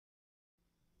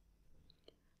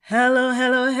Hello,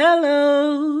 hello,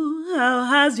 hello. How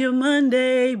has your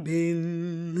Monday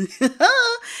been?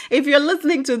 If you're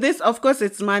listening to this, of course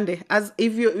it's Monday. As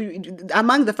if you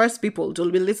among the first people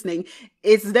to be listening,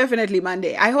 it's definitely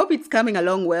Monday. I hope it's coming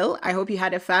along well. I hope you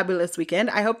had a fabulous weekend.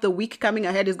 I hope the week coming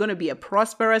ahead is going to be a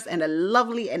prosperous and a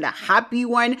lovely and a happy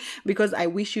one because I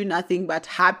wish you nothing but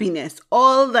happiness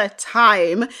all the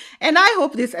time. And I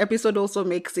hope this episode also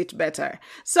makes it better.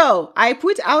 So I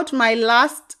put out my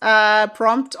last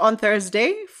prompt on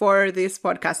Thursday for this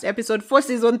podcast episode for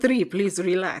season 3. Please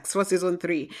relax for season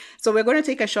 3. So we're going to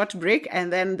take a short break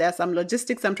and then there's some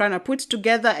logistics I'm trying to put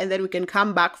together and then we can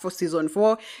come back for season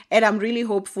 4. And I'm really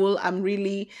hopeful. I'm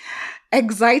really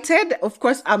excited. Of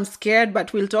course, I'm scared,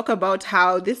 but we'll talk about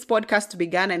how this podcast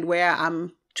began and where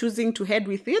I'm choosing to head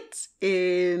with it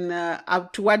in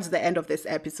towards the end of this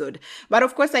episode. But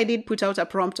of course, I did put out a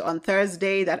prompt on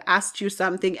Thursday that asked you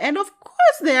something. And of course,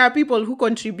 there are people who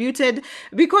contributed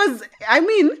because,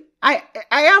 I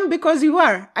am because you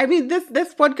are.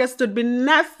 This podcast would be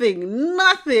nothing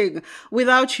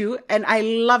without you. And I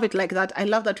love it like that. I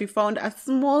love that we found a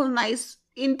small, nice,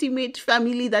 intimate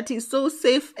family that is so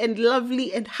safe and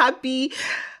lovely and happy.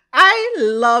 I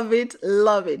love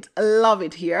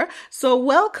it here. So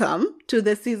welcome to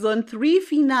the season 3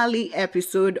 finale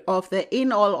episode of the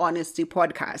In All Honesty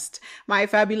podcast. My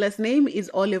fabulous name is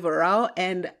Oliver Rao,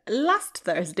 and last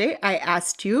Thursday I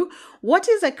asked you, what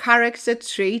is a character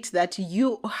trait that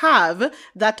you have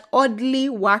that oddly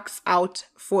works out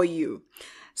for you?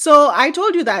 So I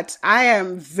told you that I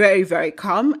am very, very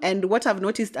calm. And what I've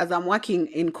noticed as I'm working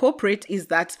in corporate is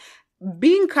that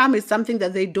being calm is something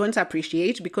that they don't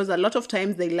appreciate because a lot of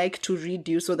times they like to read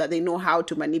you so that they know how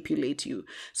to manipulate you.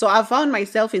 So I've found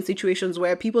myself in situations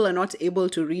where people are not able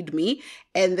to read me,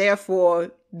 and therefore,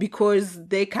 because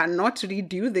they cannot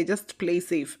read you, they just play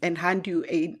safe and hand you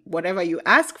whatever you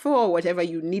ask for, or whatever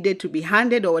you needed to be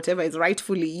handed, or whatever is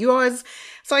rightfully yours.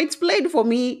 So it's played for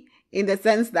me in the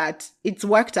sense that it's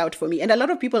worked out for me. And a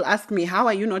lot of people ask me, how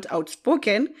are you not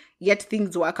outspoken, yet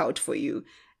things work out for you?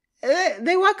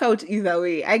 They work out either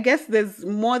way. I guess there's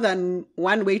more than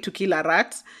one way to kill a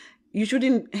rat. You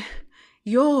shouldn't...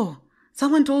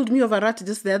 Someone told me of a rat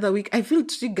just the other week. I feel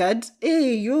triggered.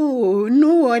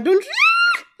 No, I don't...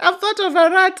 I've thought of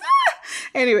a rat.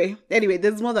 Anyway,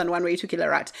 there's more than one way to kill a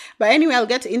rat. But anyway, I'll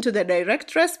get into the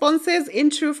direct responses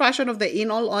in true fashion of the In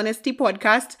All Honesty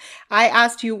podcast. I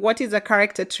asked you, what is a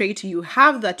character trait you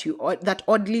have that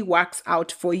oddly works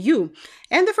out for you?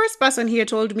 And the first person here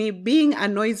told me, being a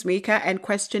noisemaker and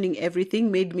questioning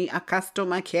everything made me a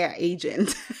customer care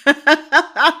agent.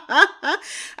 I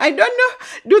don't know.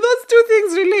 Do those two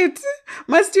things relate?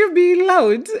 Must you be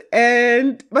loud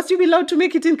to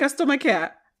make it in customer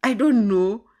care? I don't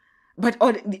know. But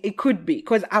it could be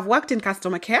because I've worked in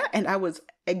customer care and I was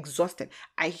exhausted.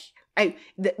 The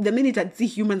minute I'd see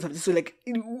humans, I'm just like,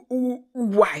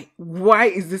 why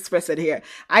is this person here?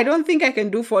 I don't think I can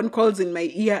do phone calls in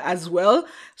my ear as well.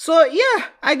 So yeah,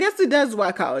 I guess it does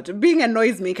work out being a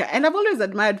noisemaker. And I've always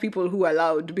admired people who are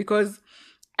loud because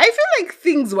I feel like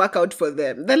things work out for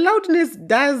them. The loudness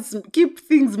does keep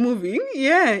things moving.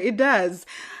 Yeah, it does.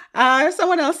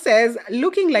 Someone else says,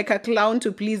 looking like a clown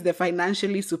to please the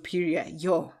financially superior.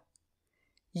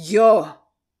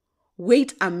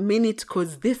 Wait a minute,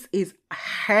 because this is a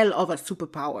hell of a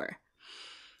superpower.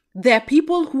 There are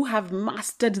people who have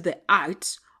mastered the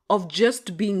art of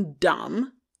just being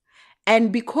dumb.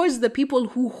 And because the people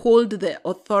who hold the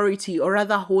authority, or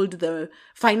rather hold the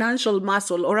financial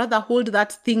muscle, or rather hold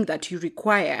that thing that you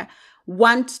require,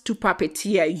 want to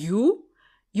puppeteer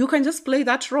you can just play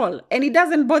that role and it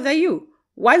doesn't bother you.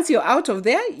 Once you're out of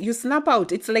there, you snap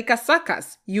out. It's like a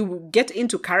circus. You get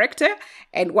into character,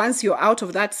 and once you're out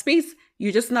of that space,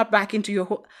 you just snap back into your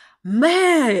whole...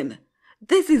 Man,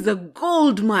 this is a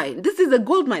gold mine.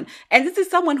 And this is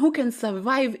someone who can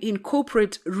survive in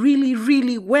corporate really,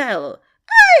 really well.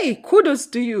 Hey, kudos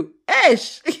to you.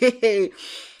 Esh.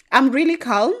 I'm really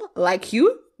calm like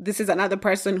you. This is another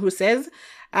person who says,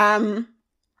 and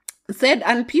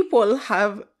people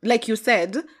have, like you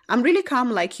said, I'm really calm,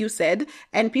 like you said,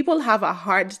 and people have a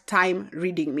hard time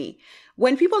reading me.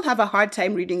 When people have a hard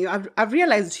time reading you, I've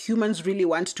realized humans really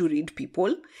want to read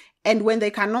people. And when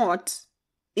they cannot,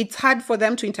 it's hard for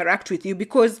them to interact with you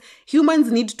because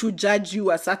humans need to judge you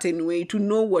a certain way to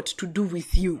know what to do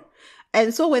with you.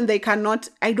 And so when they cannot,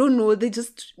 I don't know,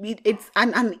 it's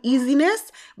an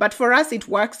uneasiness. But for us, it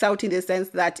works out in the sense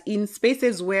that in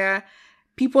spaces where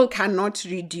people cannot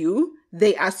read you,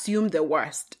 they assume the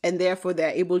worst, and therefore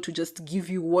they're able to just give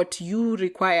you what you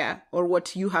require or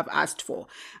what you have asked for.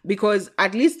 Because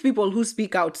at least people who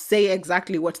speak out say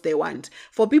exactly what they want.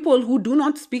 For people who do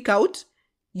not speak out,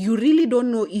 You really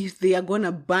don't know if they are going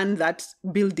to burn that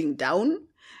building down.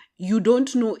 You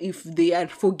don't know if they are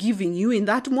forgiving you in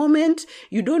that moment.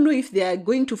 You don't know if they are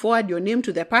going to forward your name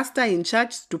to the pastor in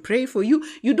church to pray for you.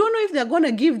 You don't know if they're going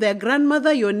to give their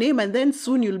grandmother your name and then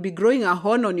soon you'll be growing a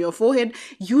horn on your forehead.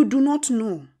 You do not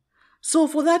know. So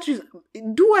for that reason,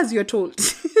 do as you're told.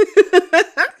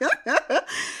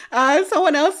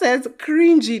 Someone else says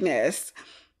cringiness.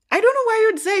 I don't know why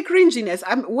you'd say cringiness.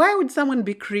 Why would someone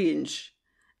be cringe?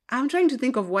 I'm trying to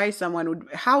think of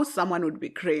how someone would be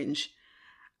cringe.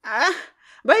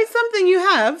 But it's something you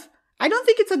have. I don't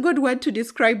think it's a good word to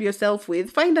describe yourself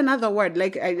with. Find another word.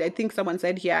 Like I think someone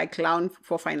said here, I clown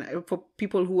for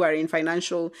people who are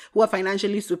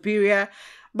financially superior.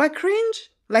 But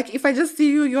cringe, like if I just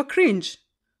see you, you're cringe.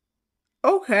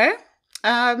 Okay.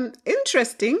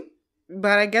 Interesting.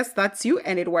 But I guess that's you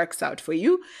and it works out for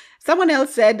you. Someone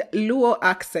else said Luo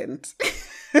accent.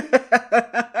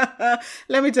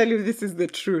 Let me tell you, this is the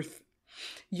truth.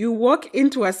 You walk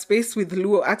into a space with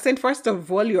Luo accent, first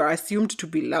of all, you're assumed to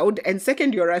be loud, and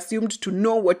second, you're assumed to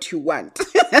know what you want.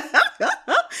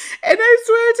 And I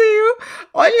swear to you,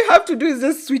 all you have to do is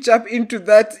just switch up into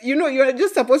that. You're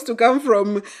just supposed to come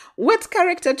from, what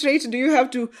character trait do you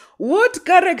have?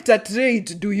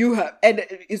 And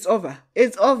it's over.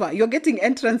 It's over. You're getting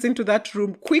entrance into that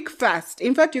room quick, fast.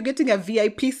 In fact, you're getting a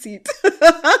VIP seat.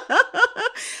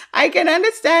 I can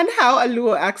understand how a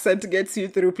Luo accent gets you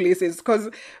through places because,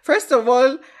 first of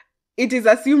all, it is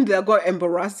assumed they're going to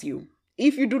embarrass you.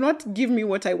 If you do not give me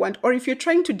what I want, or if you're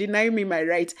trying to deny me my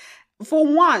right, for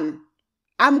one,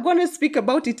 I'm going to speak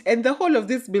about it and the whole of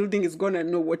this building is going to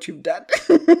know what you've done.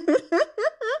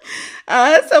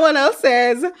 Someone else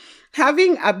says,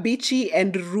 having a bitchy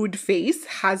and rude face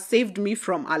has saved me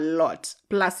from a lot,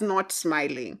 plus not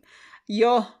smiling.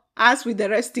 As with the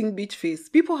resting bitch face,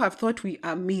 people have thought we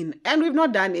are mean and we've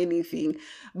not done anything.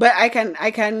 But I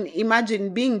can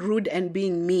imagine being rude and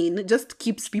being mean just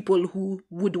keeps people who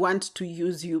would want to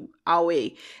use you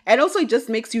away. And also it just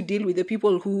makes you deal with the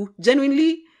people who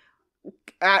genuinely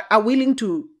are willing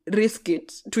to risk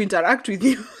it to interact with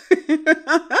you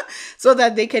so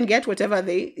that they can get whatever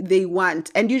they want.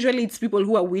 And usually it's people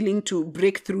who are willing to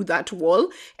break through that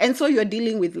wall. And so you're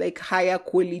dealing with like higher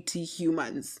quality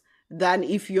humans than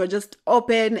if you're just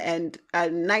open and a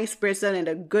nice person and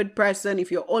a good person.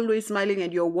 If you're always smiling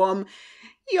and you're warm,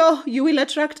 you will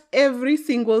attract every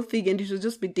single thing and it will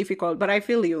just be difficult. But I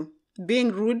feel you.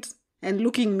 Being rude and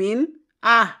looking mean,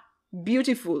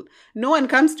 beautiful. No one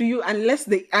comes to you unless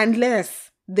they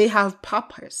have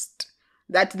purposed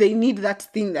that they need that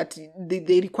thing that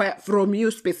they require from you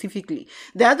specifically.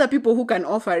 The other people who can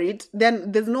offer it,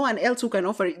 then there's no one else who can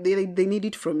offer it. They need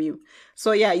it from you.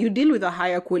 So yeah, you deal with a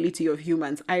higher quality of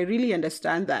humans. I really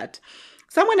understand that.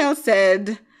 Someone else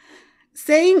said,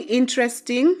 saying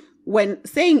interesting when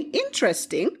something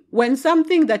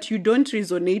that you don't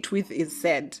resonate with is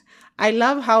said. I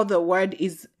love how the word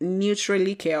is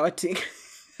neutrally chaotic.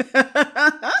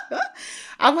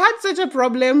 I've had such a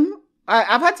problem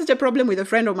with a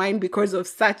friend of mine because of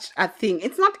such a thing.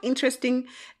 It's not interesting.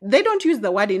 They don't use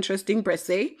the word interesting per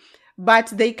se, but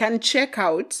they can check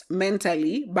out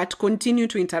mentally, but continue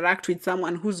to interact with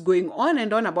someone who's going on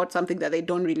and on about something that they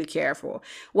don't really care for.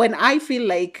 When I feel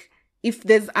like if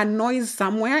there's a noise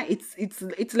somewhere,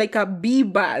 it's like a bee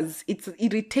buzz. It's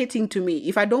irritating to me.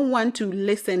 If I don't want to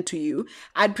listen to you,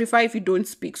 I'd prefer if you don't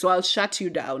speak. So I'll shut you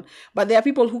down. But there are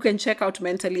people who can check out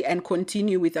mentally and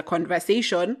continue with a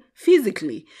conversation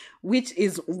physically, which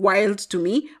is wild to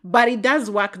me. But it does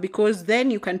work because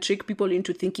then you can trick people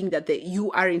into thinking that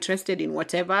you are interested in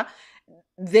whatever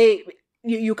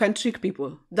you can trick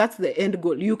people. That's the end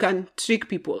goal. You can trick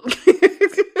people.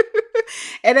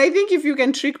 And I think if you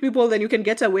can trick people, then you can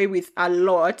get away with a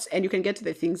lot and you can get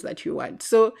the things that you want.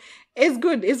 So it's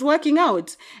good. It's working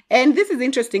out. And this is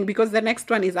interesting because the next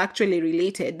one is actually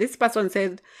related. This person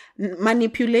said,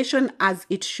 manipulation as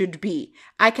it should be.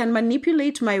 I can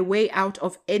manipulate my way out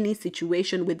of any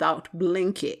situation without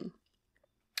blinking.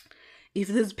 If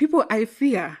there's people I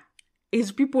fear,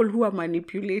 it's people who are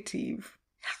manipulative.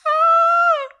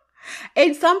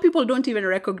 And some people don't even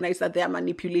recognize that they are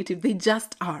manipulative. They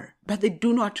just are, but they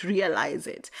do not realize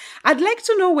it. I'd like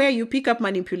to know where you pick up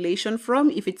manipulation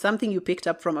from, if it's something you picked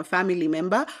up from a family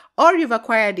member or you've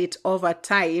acquired it over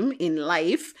time in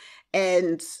life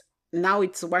and now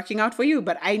it's working out for you.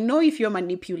 But I know if you're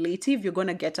manipulative, you're going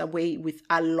to get away with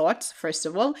a lot, first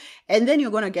of all, and then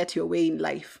you're going to get your way in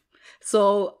life.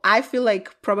 So I feel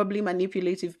like probably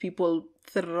manipulative people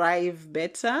thrive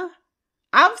better.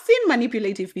 I've seen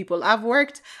manipulative people.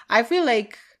 I feel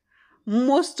like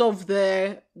most of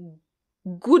the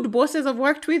good bosses I've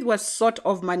worked with were sort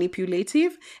of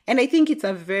manipulative. And I think it's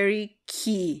a very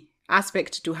key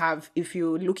aspect to have if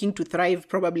you're looking to thrive,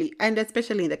 probably, and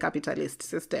especially in the capitalist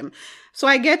system. So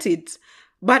I get it.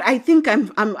 But I think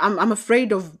I'm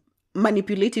afraid of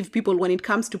manipulative people when it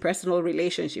comes to personal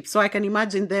relationships. So I can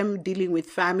imagine them dealing with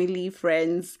family,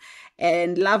 friends,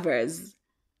 and lovers.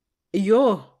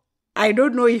 Yo, I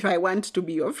don't know if I want to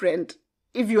be your friend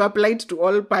if you applied to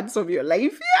all parts of your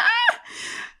life. Yeah.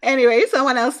 Anyway,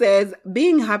 someone else says,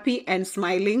 being happy and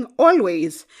smiling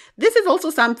always. This is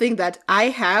also something that I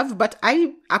have, but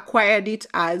I acquired it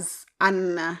as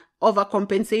an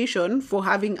overcompensation for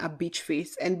having a bitch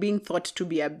face and being thought to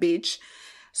be a bitch.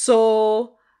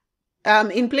 So,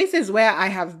 in places where I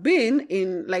have been,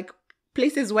 in like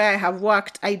places where I have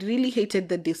worked, I really hated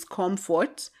the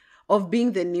discomfort of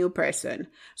being the new person.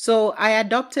 So I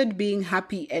adopted being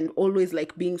happy and always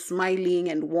like being smiling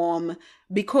and warm,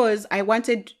 because I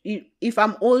wanted, if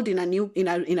I'm old in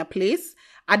a place,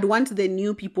 I'd want the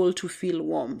new people to feel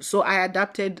warm. So I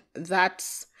adapted that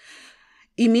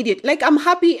immediate. Like I'm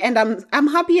happy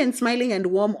and smiling and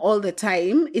warm all the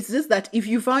time. It's just that if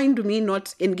you find me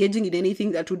not engaging in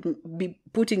anything that would be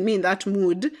putting me in that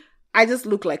mood, I just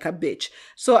look like a bitch.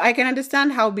 So I can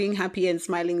understand how being happy and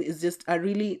smiling is just a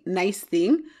really nice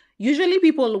thing. Usually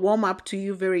people warm up to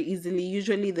you very easily.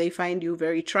 Usually they find you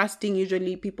very trusting.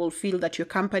 Usually people feel that your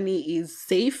company is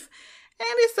safe. And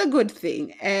it's a good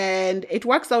thing. And it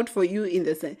works out for you in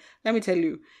the sense. Let me tell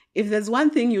you, if there's one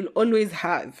thing you'll always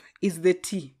have, is the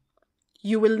tea.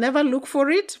 You will never look for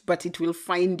it, but it will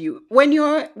find you. When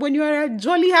you're a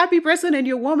jolly, happy person and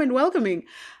you're warm and welcoming,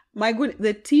 my good,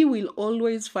 the tea will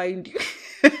always find you.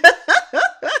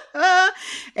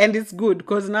 And it's good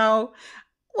because now,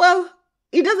 well,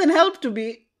 it doesn't help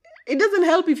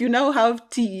if you now have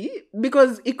tea,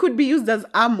 because it could be used as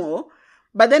ammo.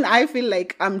 But then I feel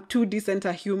like I'm too decent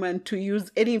a human to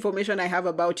use any information I have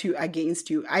about you against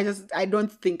you. I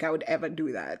don't think I would ever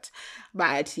do that.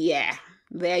 But yeah,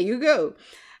 there you go.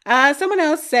 Someone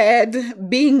else said,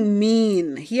 being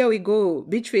mean. Here we go.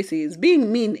 Bitch faces.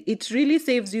 Being mean, it really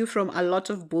saves you from a lot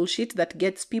of bullshit that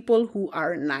gets people who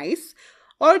are nice,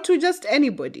 or to just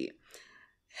anybody.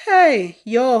 Hey,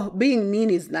 being mean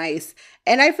is nice.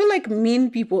 And I feel like mean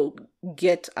people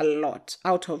get a lot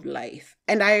out of life.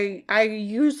 And I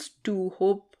used to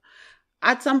hope,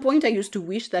 at some point I used to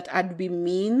wish that I'd be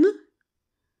mean,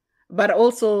 but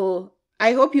also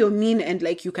I hope you're mean and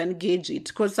like you can gauge it,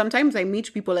 because sometimes I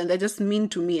meet people and they're just mean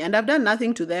to me and I've done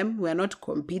nothing to them. We're not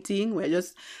competing. We're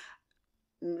just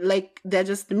like, they're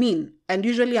just mean. And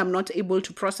usually I'm not able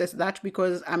to process that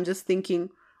because I'm just thinking,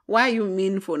 why are you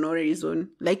mean for no reason?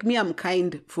 Like me, I'm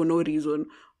kind for no reason.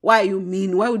 Why are you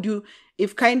mean? Why would you,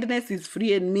 if kindness is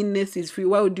free and meanness is free,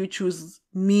 why would you choose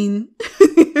mean?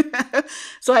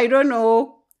 So I don't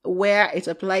know where it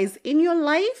applies in your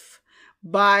life,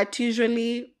 but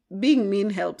usually being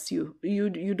mean helps you. You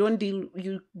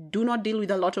do not deal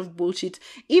with a lot of bullshit,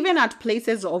 even at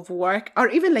places of work, or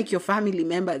even like your family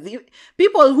members.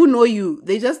 People who know you,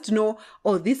 they just know,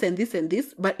 oh, this and this and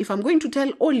this. But if I'm going to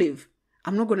tell Olive,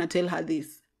 I'm not going to tell her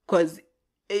this, because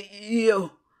I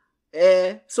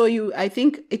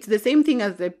think it's the same thing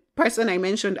as the person I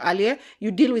mentioned earlier. You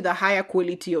deal with a higher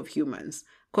quality of humans,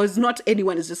 because not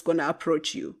anyone is just going to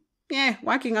approach you. Yeah,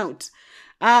 working out.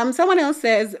 Someone else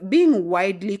says, being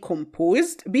wildly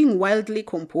composed.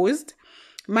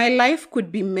 My life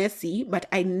could be messy, but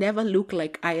I never look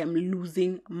like I am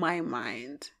losing my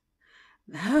mind.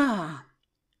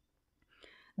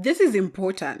 This is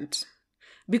important.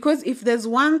 Because if there's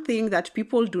one thing that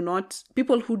people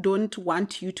who don't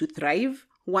want you to thrive,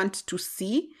 want to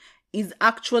see, is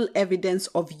actual evidence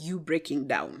of you breaking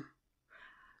down.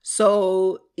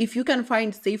 So if you can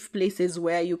find safe places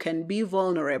where you can be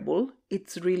vulnerable,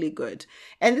 it's really good.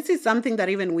 And this is something that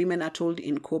even women are told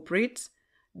in corporate.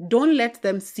 Don't let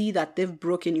them see that they've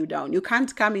broken you down. You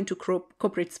can't come into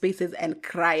corporate spaces and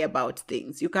cry about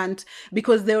things. You can't,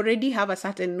 because they already have a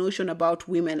certain notion about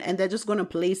women and they're just going to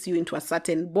place you into a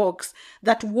certain box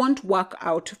that won't work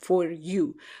out for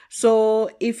you. So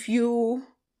if you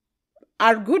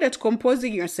are good at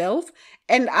composing yourself,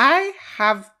 and I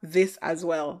have this as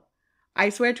well. I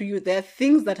swear to you, there are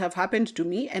things that have happened to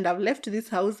me, and I've left this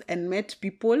house and met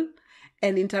people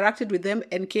and interacted with them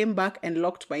and came back and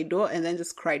locked my door and then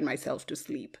just cried myself to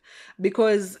sleep.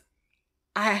 Because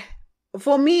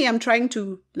for me, I'm trying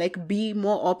to like be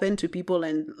more open to people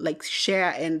and like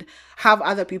share and have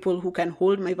other people who can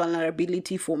hold my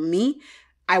vulnerability for me.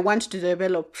 I want to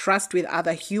develop trust with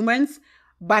other humans.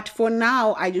 But for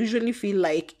now, I usually feel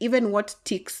like even what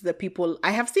ticks the people,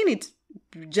 I have seen it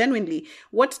genuinely,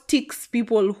 what ticks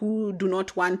people who do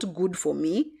not want good for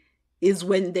me is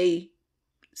when they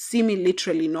see me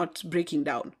literally not breaking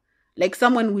down. Like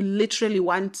someone will literally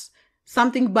want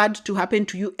something bad to happen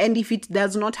to you, and if it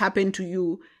does not happen to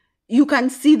you, you can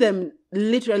see them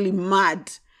literally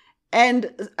mad.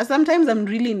 And sometimes I'm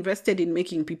really invested in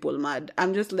making people mad.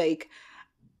 I'm just like,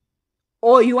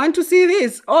 oh, you want to see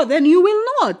this? Oh, then you will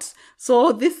not.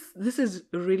 So this is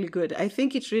really good. I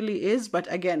think it really is.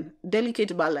 But again,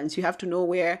 delicate balance. You have to know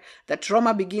where the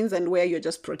trauma begins and where you're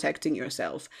just protecting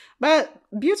yourself. But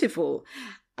beautiful.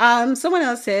 Someone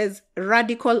else says,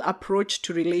 radical approach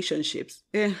to relationships.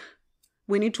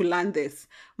 We need to learn this.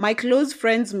 My close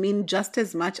friends mean just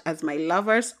as much as my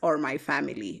lovers or my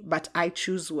family, but I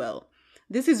choose well.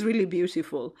 This is really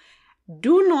beautiful.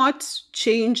 Do not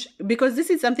change, because this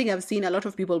is something I've seen a lot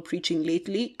of people preaching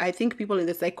lately. I think people in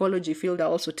the psychology field are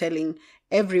also telling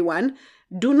everyone,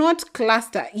 do not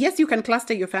cluster. Yes, you can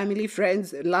cluster your family,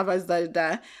 friends, lovers,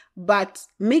 but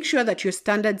make sure that your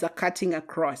standards are cutting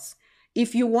across.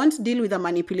 If you won't deal with a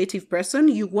manipulative person,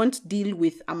 you won't deal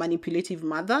with a manipulative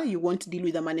mother, you won't deal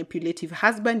with a manipulative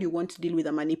husband, you won't deal with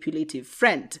a manipulative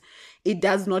friend. It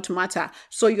does not matter.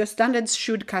 So your standards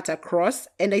should cut across.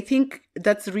 And I think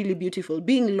that's really beautiful.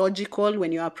 Being logical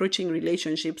when you're approaching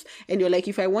relationships and you're like,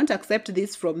 if I won't accept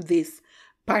this from this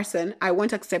person, I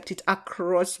won't accept it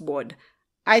across board.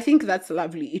 I think that's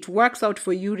lovely. It works out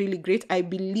for you really great. I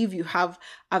believe you have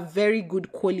a very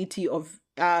good quality of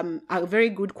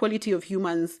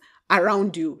humans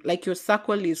around you. Like your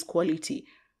circle is quality.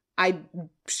 I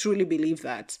truly believe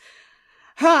that.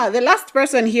 The last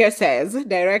person here says,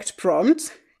 direct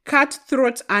prompt,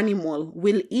 cutthroat animal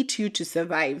will eat you to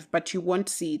survive, but you won't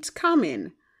see it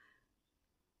coming.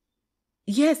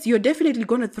 Yes, you're definitely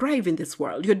going to thrive in this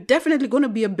world. You're definitely going to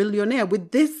be a billionaire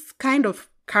with this kind of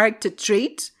character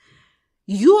trait.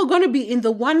 You are going to be in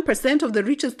the 1% of the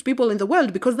richest people in the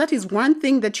world, because that is one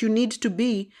thing that you need to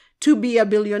be a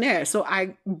billionaire. So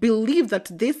I believe that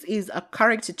this is a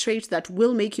character trait that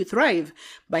will make you thrive.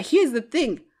 But here's the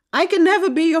thing. I can never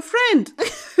be your friend.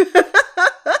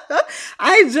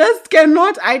 I just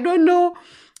cannot. I don't know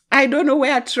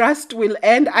where trust will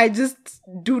end. I just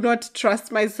do not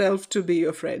trust myself to be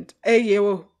your friend. Hey,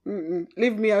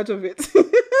 leave me out of it.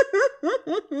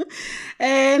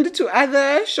 And to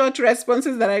other short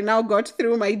responses that I now got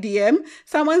through my DM,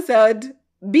 someone said,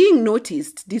 being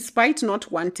noticed despite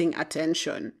not wanting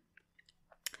attention.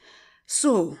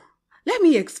 So let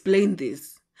me explain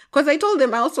this. Because I told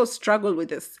them I also struggle with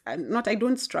this. I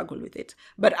don't struggle with it.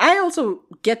 But I also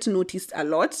get noticed a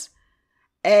lot.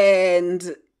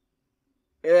 And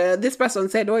this person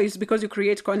said, oh, it's because you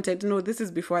create content. No, this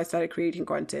is before I started creating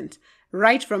content.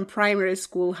 Right from primary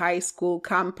school, high school,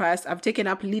 campus, I've taken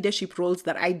up leadership roles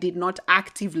that I did not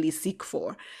actively seek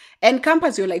for. And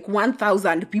campus, you're like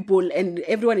 1,000 people and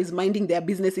everyone is minding their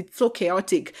business. It's so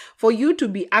chaotic. For you to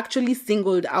be actually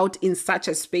singled out in such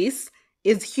a space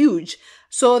is huge.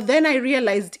 So then I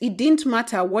realized it didn't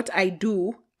matter what I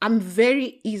do. I'm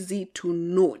very easy to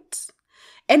note.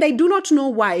 And I do not know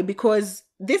why, because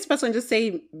this person just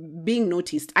saying being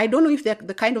noticed. I don't know if they're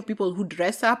the kind of people who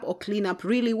dress up or clean up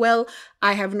really well.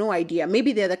 I have no idea.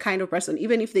 Maybe they're the kind of person,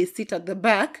 even if they sit at the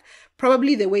back,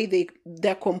 probably the way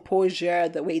their composure,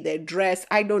 the way they dress,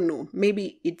 I don't know.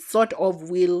 Maybe it sort of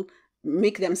will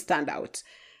make them stand out.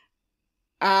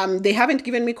 They haven't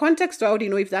given me context, so I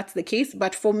don't know if that's the case.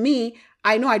 But for me,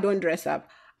 I know I don't dress up.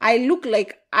 I look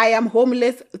like I am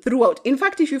homeless throughout. In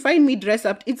fact, if you find me dressed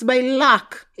up, it's by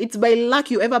luck. It's by luck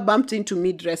you ever bumped into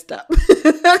me dressed up.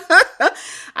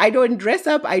 I don't dress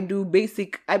up. I do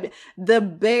the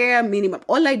bare minimum.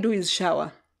 All I do is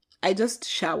shower. I just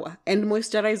shower and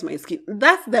moisturize my skin.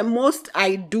 That's the most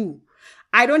I do.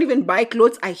 I don't even buy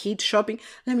clothes. I hate shopping.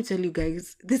 Let me tell you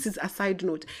guys, this is a side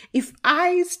note. If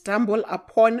I stumble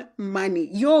upon money,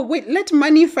 let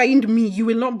money find me. You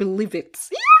will not believe it.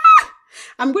 Yeah!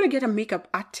 I'm going to get a makeup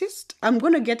artist. I'm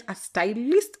going to get a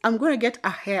stylist. I'm going to get a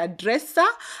hairdresser.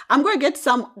 I'm going to get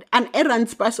an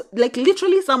errands person, like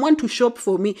literally someone to shop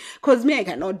for me. Because me, I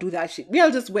cannot do that shit. Me,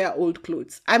 I'll just wear old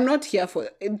clothes. I'm not here for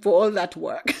all that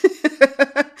work.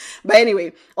 But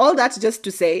anyway, all that's just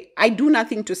to say, I do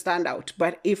nothing to stand out.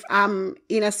 But if I'm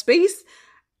in a space,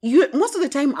 most of the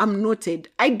time I'm noted.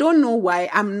 I don't know why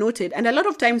I'm noted. And a lot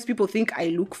of times people think I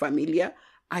look familiar.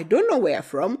 I don't know where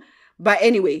from. But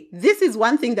anyway, this is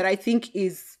one thing that I think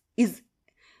is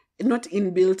not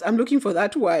inbuilt. I'm looking for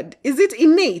that word. Is it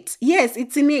innate? Yes,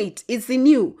 it's innate. It's in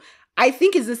you. I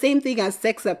think it's the same thing as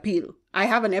sex appeal. I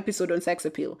have an episode on sex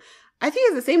appeal. I think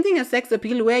it's the same thing as sex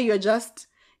appeal where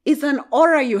It's an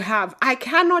aura you have. I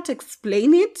cannot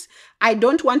explain it. I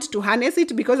don't want to harness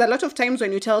it because a lot of times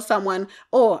when you tell someone,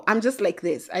 oh, I'm just like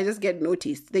this, I just get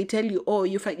noticed. They tell you, oh,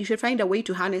 you should find a way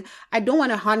to harness. I don't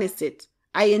want to harness it.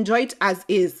 I enjoy it as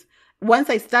is.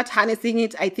 Once I start harnessing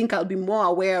it, I think I'll be more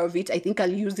aware of it. I think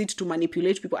I'll use it to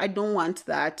manipulate people. I don't want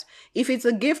that. If it's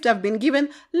a gift I've been given,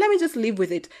 let me just live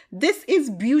with it. This is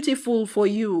beautiful for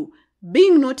you.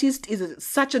 Being noticed is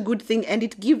such a good thing, and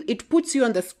it puts you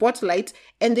on the spotlight,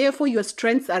 and therefore your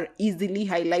strengths are easily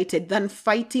highlighted than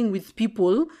fighting with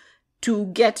people to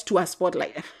get to a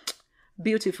spotlight.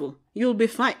 Beautiful. You'll be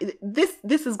fine. This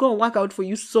is going to work out for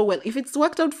you so well. If it's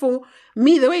worked out for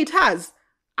me the way it has,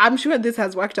 I'm sure this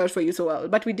has worked out for you so well.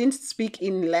 But we didn't speak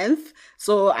in length,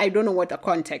 so I don't know what the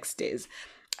context is.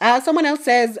 Someone else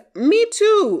says, me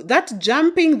too. That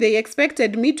jumping they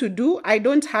expected me to do, I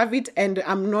don't have it and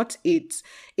I'm not it.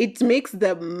 It makes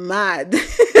them mad.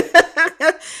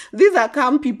 These are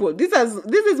calm people. This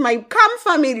is my calm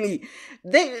family.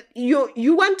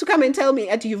 You want to come and tell me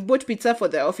that you've bought pizza for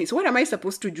the office. What am I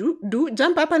supposed to do?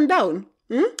 Jump up and down?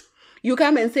 You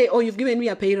come and say, oh, you've given me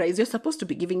a pay rise. You're supposed to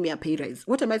be giving me a pay rise.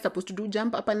 What am I supposed to do?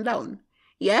 Jump up and down?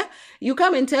 Yeah? You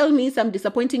come and tell me some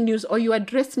disappointing news or you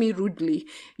address me rudely.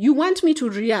 You want me to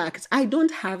react. I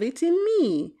don't have it in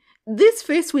me. This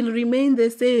face will remain the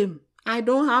same. I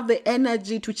don't have the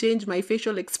energy to change my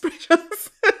facial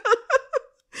expressions.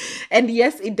 And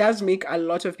yes, it does make a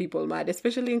lot of people mad,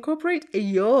 especially in corporate.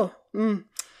 Someone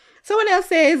else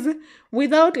says,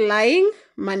 without lying,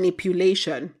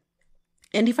 manipulation.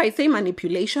 And if I say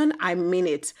manipulation, I mean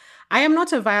it. I am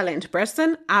not a violent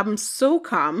person. I'm so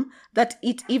calm that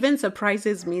it even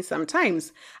surprises me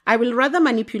sometimes. I will rather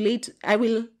manipulate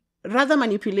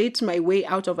my way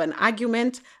out of an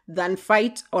argument than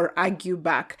fight or argue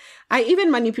back. I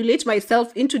even manipulate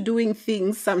myself into doing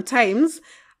things sometimes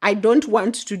I don't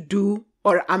want to do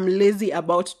or I'm lazy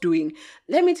about doing.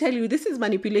 Let me tell you, this is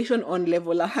manipulation on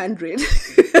level 100.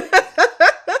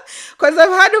 Because I've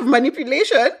heard of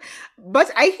manipulation,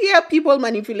 but I hear people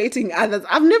manipulating others.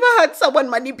 I've never had someone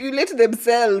manipulate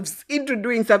themselves into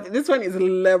doing something. This one is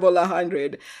level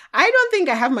 100. I don't think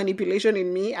I have manipulation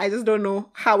in me. I just don't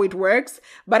know how it works.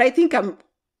 But I think I'm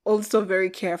also very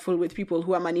careful with people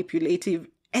who are manipulative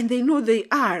and they know they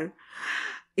are.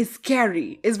 It's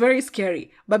scary. It's very scary.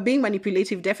 But being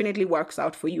manipulative definitely works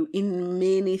out for you in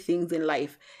many things in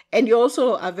life. And you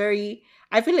also are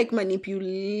I feel like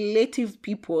manipulative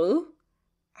people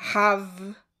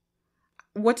have,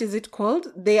 what is it called?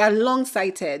 They are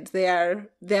long-sighted. They're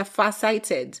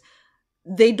far-sighted.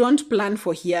 They don't plan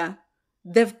for here.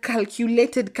 They've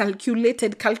calculated.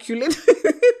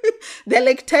 They're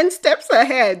like 10 steps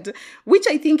ahead, which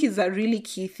I think is a really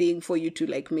key thing for you to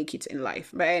like make it in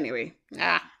life. But anyway,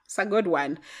 it's a good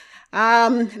one.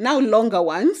 Now longer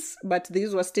ones, but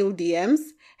these were still DMs.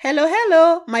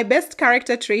 Hello. My best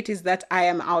character trait is that I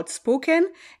am outspoken,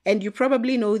 and you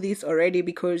probably know this already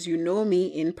because you know me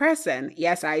in person.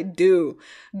 Yes, I do.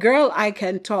 Girl, I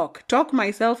can talk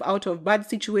myself out of bad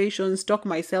situations, talk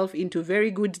myself into very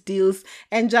good deals,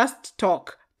 and just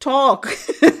talk.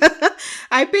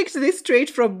 I picked this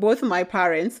trait from both my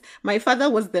parents. My father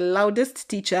was the loudest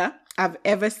teacher I've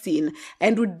ever seen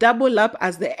and would double up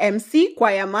as the MC,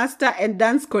 choir master, and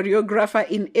dance choreographer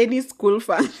in any school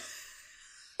function.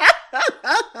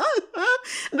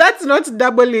 That's not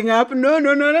doubling up. No.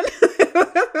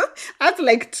 That's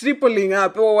like tripling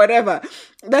up or whatever.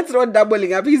 That's not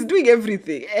doubling up. He's doing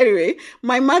everything. Anyway,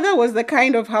 my mother was the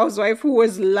kind of housewife who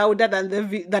was louder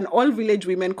than all village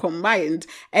women combined.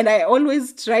 And I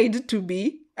always tried to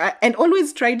be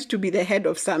the head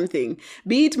of something,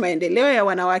 be it maendeleo ya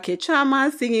wanawake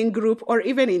chama, singing group, or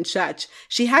even in church.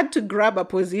 She had to grab a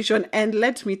position, and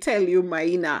let me tell you,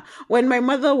 Maina, when my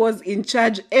mother was in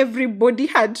charge, everybody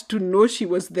had to know she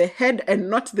was the head and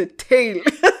not the tail.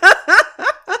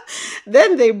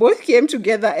 Then they both came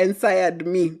together and sired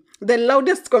me. The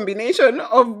loudest combination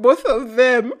of both of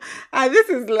them. This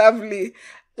is lovely.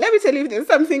 Let me tell you, if there's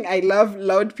something I love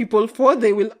loud people for,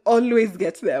 they will always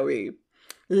get their way.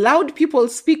 Loud people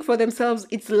speak for themselves.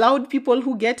 It's loud people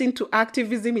who get into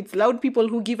activism. It's loud people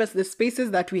who give us the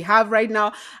spaces that we have right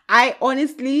now. I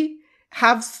honestly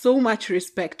have so much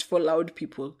respect for loud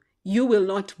people. You will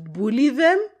not bully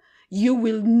them. You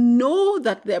will know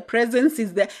that their presence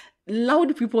is there.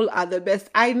 Loud people are the best.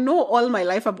 I know all my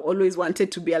life I've always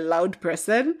wanted to be a loud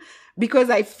person because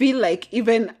I feel like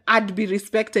even I'd be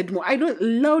respected more.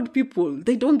 Loud people,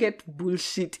 they don't get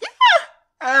bullshit.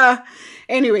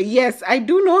 Anyway, yes, I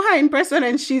do know her in person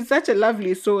and she's such a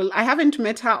lovely soul. I haven't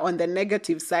met her on the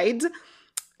negative side.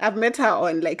 I've met her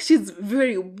on, like, she's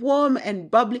very warm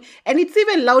and bubbly. And it's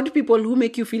even loud people who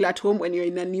make you feel at home when you're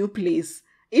in a new place.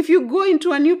 If you go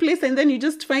into a new place and then you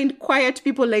just find quiet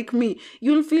people like me,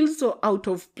 you'll feel so out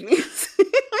of place.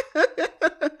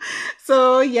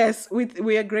 So yes,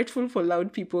 we are grateful for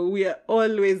loud people. We are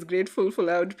always grateful for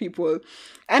loud people.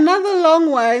 Another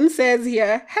long one says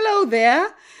here, hello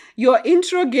there. Your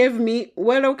intro gave me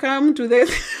welcome to this.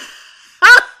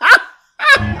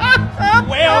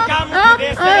 Welcome to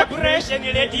the celebration,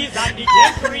 ladies and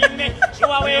gentlemen. You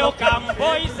are welcome,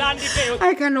 boys and girls.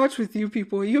 I cannot with you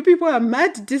people. You people are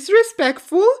mad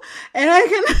disrespectful, and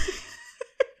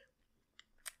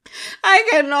I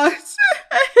cannot.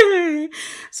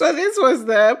 So this was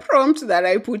the prompt that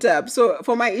I put up. So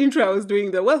for my intro, I was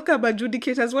doing the welcome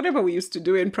adjudicators, whatever we used to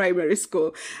do in primary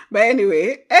school. But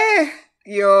anyway,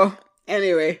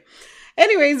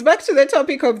 Anyways, back to the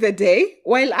topic of the day.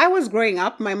 While I was growing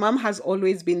up, my mom has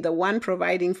always been the one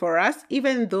providing for us,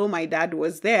 even though my dad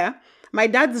was there. My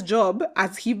dad's job,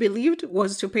 as he believed,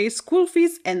 was to pay school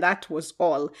fees, and that was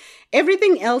all.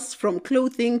 Everything else, from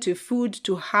clothing to food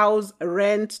to house,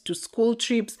 rent to school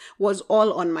trips, was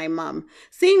all on my mom.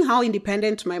 Seeing how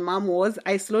independent my mom was,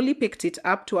 I slowly picked it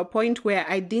up to a point where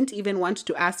I didn't even want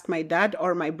to ask my dad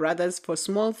or my brothers for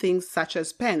small things such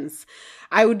as pens.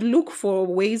 I would look for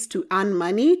ways to earn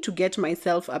money to get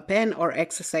myself a pen or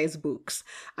exercise books.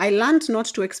 I learned not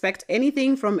to expect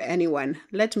anything from anyone.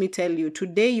 Let me tell you,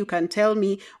 today you can tell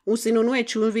me, usinunue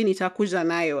chumvi nitakuja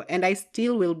nayo, and I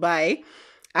still will buy.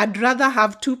 I'd rather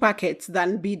have 2 packets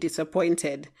than be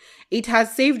disappointed. It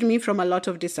has saved me from a lot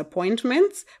of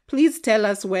disappointments. Please tell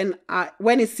us when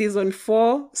is season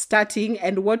 4 starting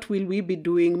and what will we be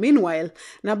doing? Meanwhile,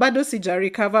 Nabado sija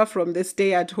recover from the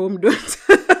stay-at-home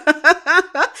daughter.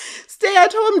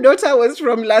 Stay-at-home daughter was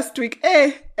from last week.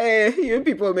 You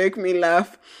people make me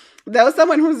laugh. There was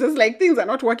someone who's just like, things are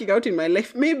not working out in my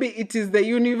life. Maybe it is the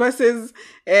universe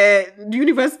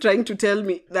trying to tell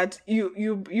me that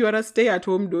you are a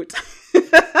stay-at-home daughter.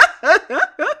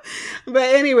 But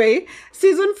anyway,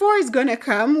 season 4 is gonna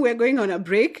come. We're going on a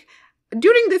break.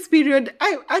 During this period,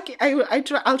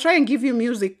 I'll try and give you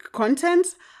music content.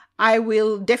 I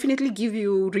will definitely give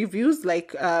you reviews,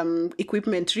 like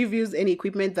equipment reviews, any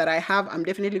equipment that I have. I'm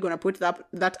definitely going to put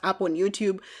that up on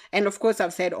YouTube. And of course,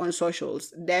 I've said on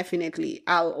socials, definitely.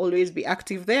 I'll always be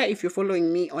active there. If you're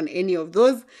following me on any of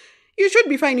those, you should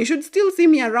be fine. You should still see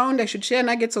me around. I should share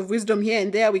nuggets of wisdom here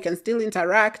and there. We can still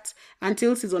interact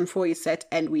until season 4 is set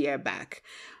and we are back.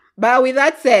 But with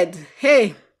that said,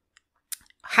 hey,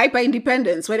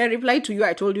 hyper-independence. When I replied to you,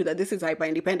 I told you that this is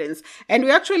hyper-independence. And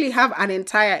we actually have an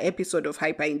entire episode of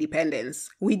hyper-independence.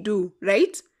 We do,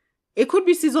 right? It could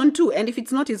be season 2. And if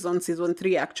it's not, it's on season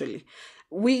 3, actually.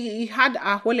 We had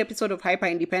a whole episode of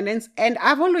hyper-independence. And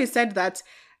I've always said that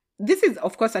this is,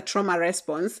 of course, a trauma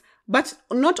response. But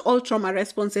not all trauma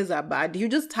responses are bad. You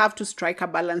just have to strike a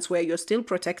balance where you're still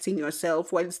protecting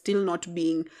yourself while still not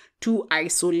being too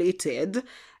isolated.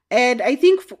 And I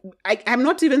think I'm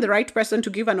not even the right person to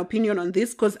give an opinion on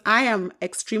this because I am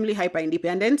extremely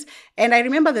hyper-independent. And I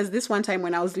remember there's this one time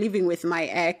when I was living with my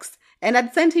ex and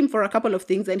I'd sent him for a couple of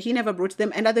things and he never brought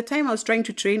them. And at the time I was trying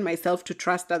to train myself to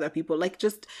trust other people, like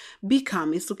just be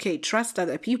calm. It's okay. Trust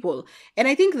other people. And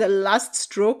I think the last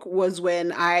stroke was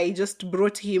when I just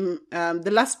brought him.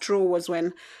 The last straw was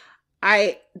when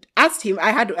I asked him,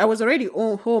 I was already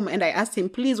home and I asked him,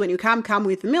 please, when you come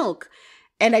with milk.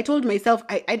 And I told myself,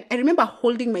 I remember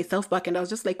holding myself back and I was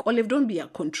just like, Olive, don't be a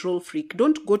control freak.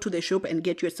 Don't go to the shop and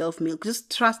get yourself milk.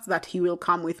 Just trust that he will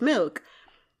come with milk.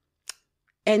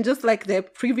 And just like the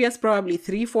previous probably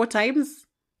 3-4 times,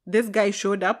 this guy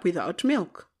showed up without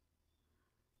milk.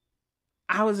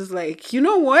 I was just like, you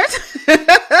know what?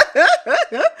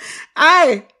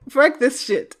 Fuck this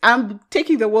shit. I'm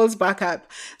taking the walls back up.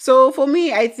 So for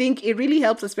me, I think it really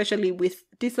helps, especially with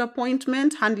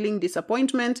disappointment, handling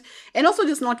disappointment, and also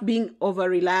just not being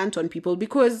over-reliant on people,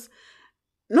 because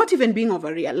not even being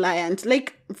over-reliant.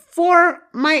 Like for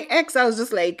my ex, I was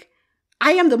just like,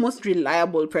 I am the most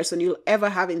reliable person you'll ever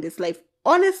have in this life.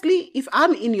 Honestly, if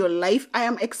I'm in your life, I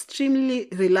am extremely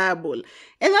reliable.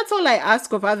 And that's all I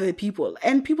ask of other people.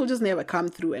 And people just never come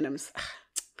through. And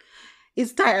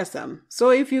it's tiresome. So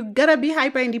if you gotta be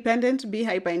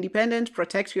hyper-independent,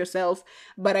 protect yourself.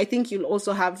 But I think you'll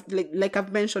also have, like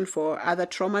I've mentioned for other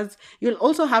traumas, you'll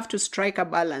also have to strike a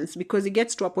balance, because it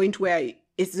gets to a point where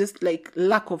it's just like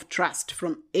lack of trust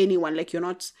from anyone. Like you're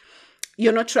not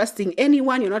trusting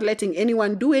anyone. You're not letting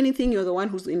anyone do anything. You're the one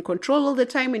who's in control all the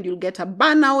time, and you'll get a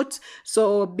burnout.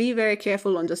 So be very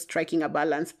careful on just striking a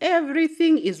balance.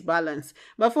 Everything is balance.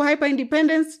 But for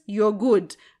hyper-independence, you're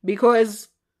good, because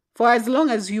For as long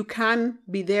as you can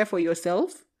be there for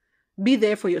yourself, be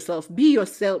there for yourself. Be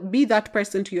yourself. Be that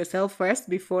person to yourself first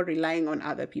before relying on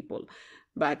other people.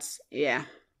 But yeah.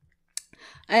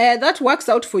 That works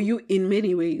out for you in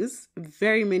many ways,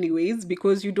 very many ways,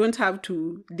 because you don't have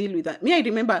to deal with that.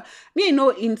 I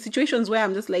know in situations where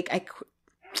I'm just like,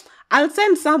 I'll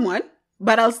send someone,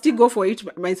 but I'll still go for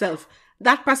it myself.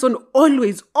 That person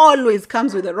always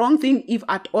comes with the wrong thing, if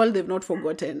at all they've not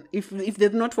forgotten. If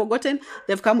they've not forgotten,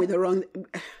 they've come with the wrong...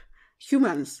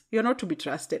 Humans, you're not to be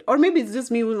trusted. Or maybe it's just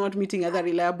me who's not meeting other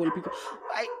reliable people.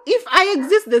 If I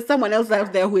exist, there's someone else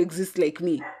out there who exists like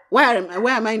me. Where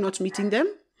am I not meeting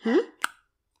them?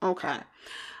 Okay.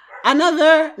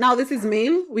 Now this is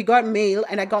male. We got male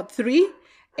and I got 3.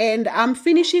 And I'm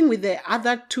finishing with the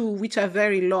other 2, which are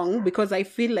very long, because I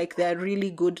feel like they're really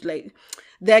good. Like,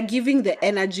 they're giving the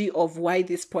energy of why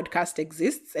this podcast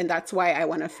exists. And that's why I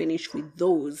want to finish with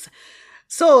those.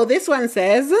 So this one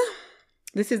says...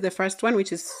 This is the first one,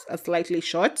 which is a slightly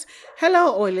short.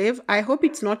 Hello, Olive. I hope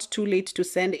it's not too late to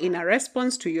send in a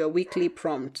response to your weekly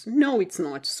prompt. No, it's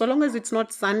not. So long as it's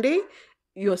not Sunday,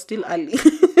 you're still early.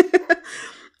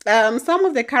 Some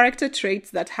of the character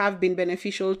traits that have been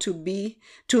beneficial to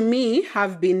me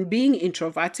have been being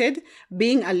introverted,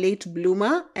 being a late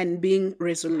bloomer, and being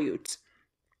resolute.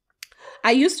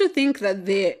 I used to think that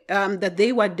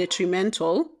they were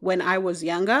detrimental when I was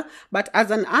younger, but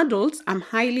as an adult, I'm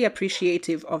highly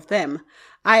appreciative of them.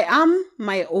 I am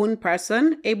my own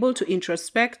person, able to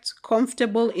introspect,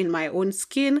 comfortable in my own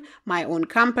skin, my own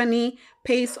company,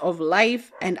 pace of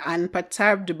life, and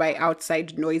unperturbed by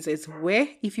outside noises. Where,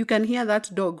 if you can hear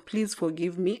that dog, please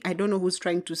forgive me. I don't know who's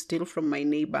trying to steal from my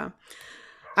neighbor.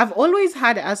 I've always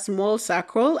had a small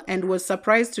circle and was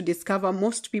surprised to discover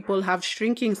most people have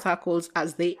shrinking circles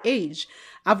as they age.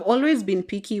 I've always been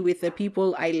picky with the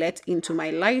people I let into my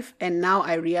life, and now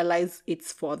I realize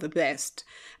it's for the best.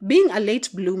 Being a late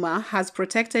bloomer has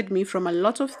protected me from a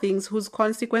lot of things whose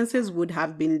consequences would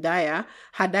have been dire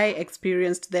had I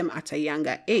experienced them at a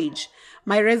younger age.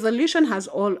 My resolution has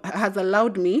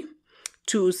allowed me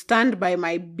to stand by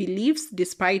my beliefs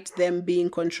despite them being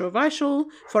controversial,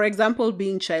 for example,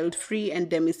 being child-free and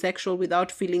demisexual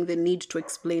without feeling the need to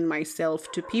explain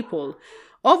myself to people.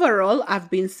 Overall, I've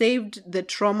been saved the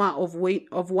trauma of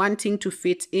wanting to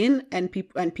fit in and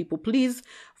people please,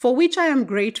 for which I am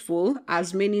grateful,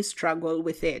 as many struggle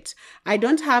with it. I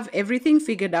don't have everything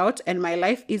figured out and my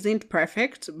life isn't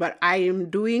perfect, but I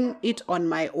am doing it on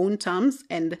my own terms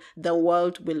and the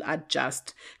world will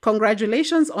adjust.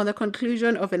 Congratulations on the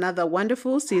conclusion of another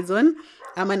wonderful season.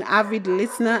 I'm an avid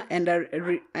listener and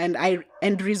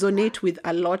resonate with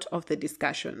a lot of the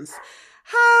discussions.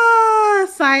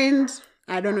 Signed.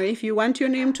 I don't know if you want your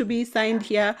name to be signed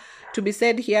here, to be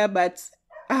said here, but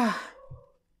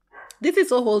this is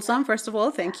so wholesome. First of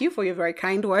all, thank you for your very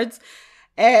kind words.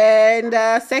 And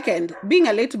second, being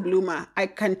a late bloomer, I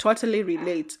can totally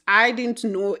relate. I didn't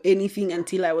know anything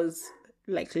until I was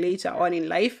like later on in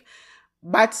life.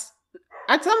 But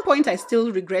at some point, I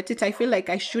still regret it. I feel like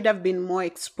I should have been more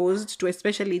exposed to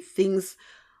especially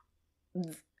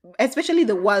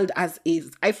the world as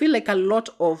is. I feel like a lot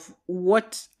of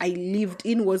what I lived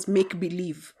in was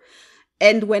make-believe.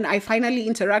 And when I finally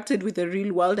interacted with the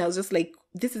real world, I was just like,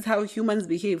 this is how humans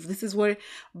behave. This is where...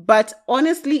 But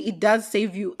honestly, it does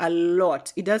save you a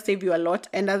lot. It does save you a lot.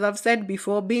 And as I've said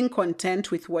before, being content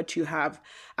with what you have.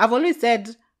 I've always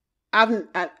said... I've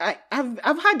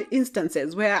had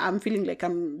instances where I'm feeling like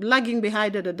I'm lagging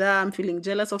behind, I'm feeling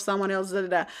jealous of someone else,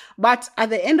 But at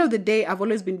the end of the day, I've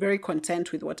always been very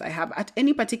content with what I have. At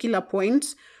any particular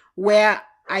point where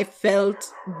I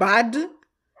felt bad,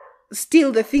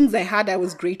 still the things I had, I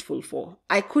was grateful for.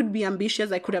 I could be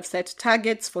ambitious. I could have set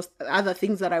targets for other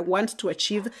things that I want to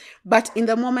achieve. But in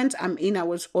the moment I'm in, I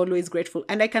was always grateful.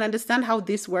 And I can understand how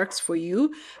this works for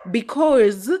you,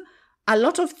 because a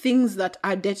lot of things that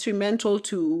are detrimental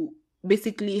to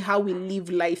basically how we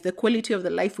live life, the quality of the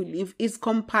life we live, is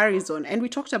comparison. And we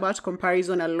talked about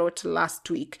comparison a lot last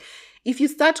week. If you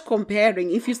start comparing,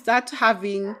 if you start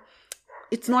having,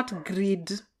 it's not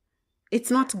greed.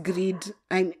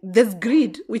 And there's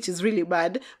greed, which is really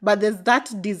bad, but there's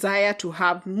that desire to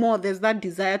have more. There's that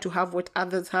desire to have what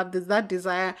others have. There's that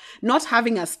desire, not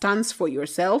having a stance for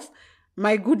yourself.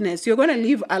 My goodness, you're going to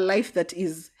live a life that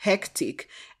is hectic.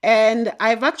 And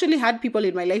I've actually had people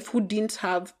in my life who didn't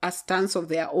have a stance of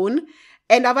their own.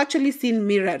 And I've actually seen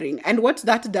mirroring. And what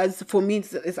that does for me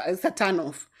is a turn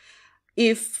off.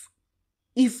 If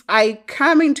I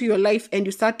come into your life and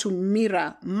you start to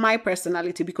mirror my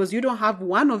personality because you don't have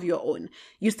one of your own,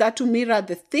 you start to mirror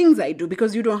the things I do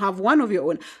because you don't have one of your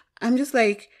own, I'm just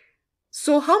like,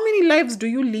 So how many lives do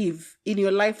you live in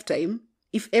your lifetime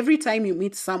if every time you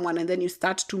meet someone and then you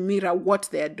start to mirror what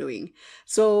they're doing?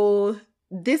 So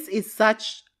this is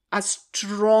such a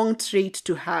strong trait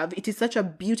to have. It is such a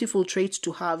beautiful trait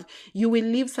to have. You will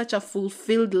live such a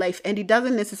fulfilled life, and it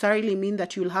doesn't necessarily mean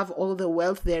that you'll have all the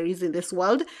wealth there is in this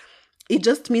world. It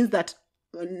just means that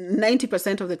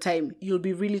 90% of the time you'll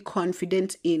be really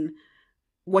confident in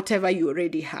whatever you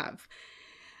already have.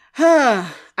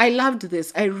 I loved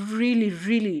this. I really,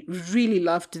 really, really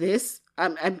loved this.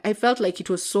 I felt like it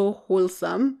was so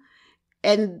wholesome.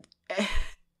 And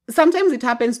sometimes it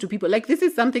happens to people. Like, this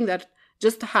is something that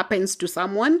just happens to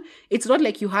someone. It's not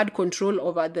like you had control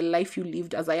over the life you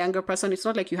lived as a younger person. It's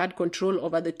not like you had control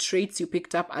over the traits you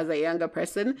picked up as a younger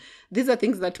person. These are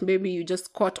things that maybe you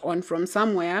just caught on from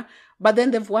somewhere, but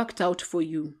then they've worked out for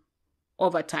you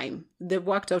over time. They've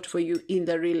worked out for you in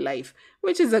the real life,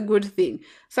 which is a good thing.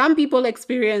 Some people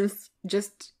experience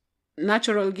just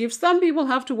natural gifts. Some people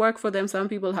have to work for them. Some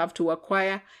people have to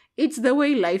acquire. It's the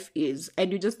way life is,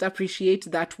 and you just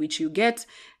appreciate that which you get.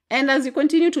 And as you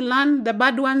continue to learn, the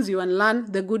bad ones you unlearn,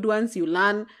 the good ones you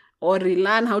learn or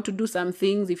relearn how to do some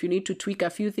things. If you need to tweak a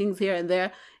few things here and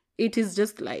there, it is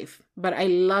just life. But I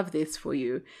love this for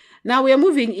you. Now we are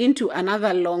moving into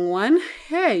another long one.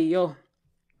 Hey, yo.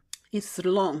 It's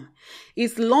long.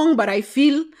 It's long, but I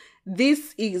feel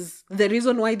this is the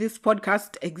reason why this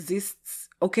podcast exists.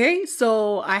 Okay,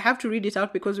 so I have to read it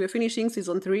out because we're finishing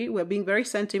season 3. We're being very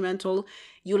sentimental.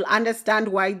 You'll understand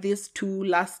why these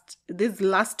last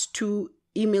 2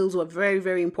 emails were very,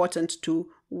 very important to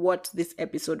what this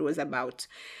episode was about.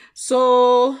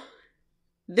 So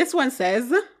this one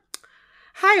says,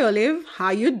 "Hi Olive,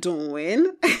 how you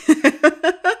doing?"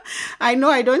 I know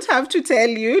I don't have to tell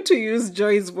you to use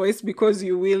Joy's voice because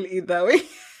you will either way.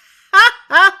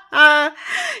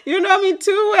 You know me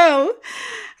too well.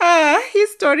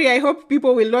 His story, I hope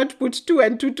people will not put 2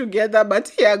 and 2 together, but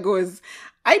here goes.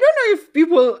 I don't know if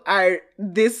people are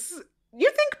this. You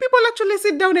think people actually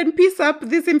sit down and piece up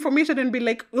this information and be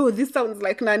like, oh, this sounds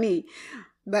like Nani?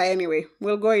 But anyway,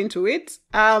 we'll go into it.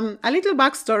 A little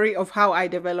backstory of how I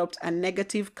developed a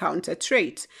negative counter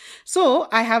trait. So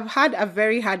I have had a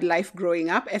very hard life growing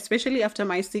up, especially after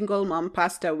my single mom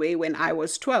passed away when I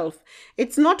was 12.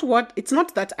 It's not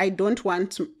that I don't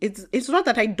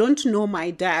know my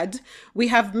dad. We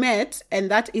have met, and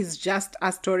that is just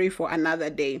a story for another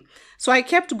day. So I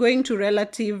kept going to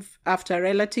relative after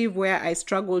relative where I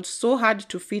struggled so hard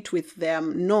to fit with their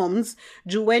norms.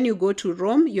 When you go to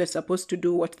Rome, you're supposed to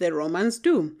do what the Romans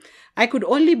do. I could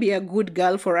only be a good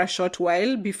girl for a short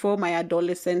while before my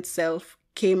adolescent self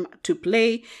came to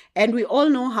play, and we all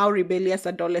know how rebellious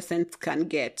adolescents can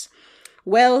get.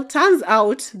 Well, turns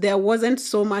out there wasn't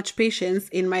so much patience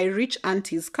in my rich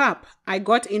auntie's cup. I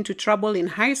got into trouble in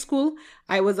high school.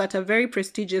 I was at a very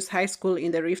prestigious high school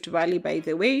in the Rift Valley, by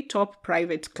the way, top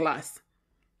private class.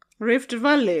 Rift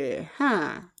Valley,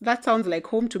 that sounds like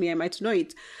home to me. I might know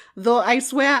it. Though I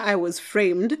swear I was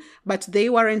framed, but they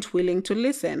weren't willing to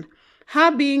listen. Her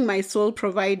being my sole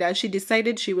provider, she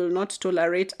decided she will not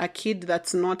tolerate a kid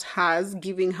that's not hers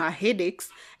giving her headaches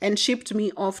and shipped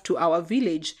me off to our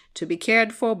village to be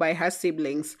cared for by her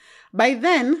siblings. By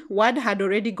then, word had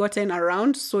already gotten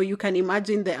around, so you can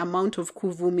imagine the amount of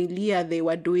kuvumilia they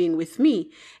were doing with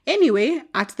me. Anyway,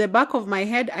 at the back of my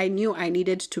head, I knew I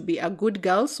needed to be a good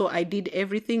girl, so I did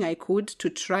everything I could to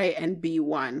try and be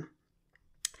one.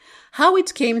 How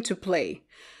it came to play.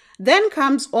 Then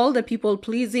comes all the people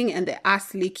pleasing and the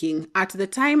ass licking. At the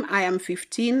time I am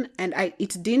 15 and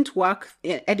it didn't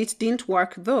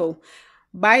work though.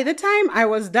 By the time I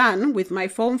was done with my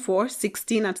Form 4,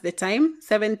 16 at the time,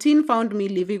 17 found me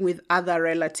living with other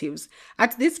relatives.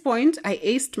 At this point, I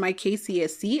aced my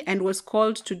KCSE and was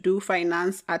called to do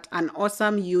finance at an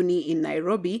awesome uni in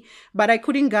Nairobi, but I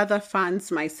couldn't gather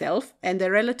funds myself, and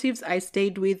the relatives I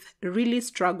stayed with really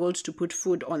struggled to put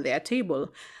food on their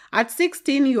table. At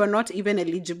 16, you are not even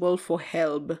eligible for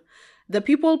HELB. The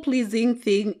people-pleasing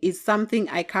thing is something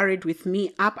I carried with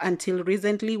me up until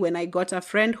recently when I got a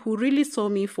friend who really saw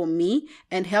me for me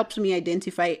and helped me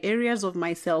identify areas of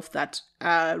myself that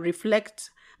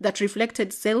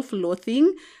reflected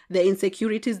self-loathing, the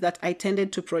insecurities that I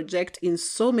tended to project in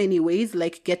so many ways,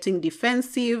 like getting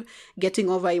defensive, getting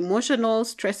over-emotional,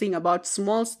 stressing about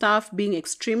small stuff, being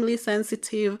extremely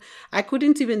sensitive. I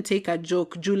couldn't even take a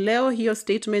joke. Juu leo hiyo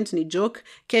statement ni joke,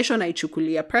 kesho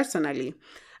naichukulia personally.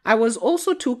 I was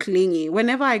also too clingy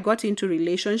whenever I got into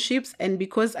relationships, and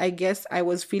because I guess I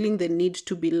was feeling the need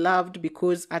to be loved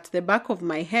because at the back of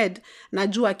my head,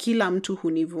 najua kila mtu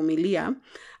hunivumilia,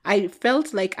 I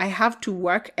felt like I have to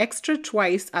work extra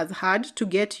twice as hard to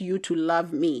get you to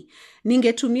love me.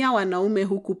 Ningetumia wanaume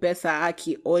huku pesa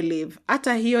aki Olive.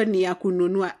 Hata hiyo ni ya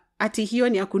kununua, ati hiyo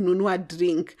ni ya kununua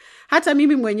drink. Hata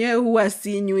mimi mwenyewe huwa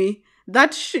sinywi.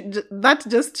 That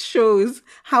just shows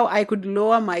how I could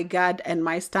lower my guard and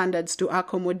my standards to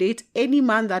accommodate any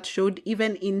man that showed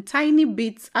even in tiny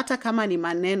bits, hata kama ni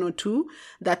maneno tu,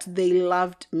 that they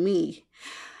loved me.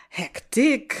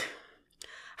 Hectic.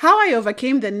 How I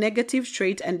overcame the negative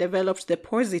trait and developed the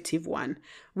positive one.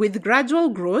 With gradual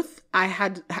growth, I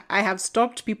have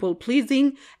stopped people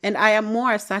pleasing, and I am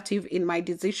more assertive in my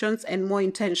decisions and more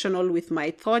intentional with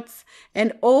my thoughts.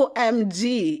 And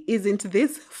OMG, isn't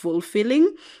this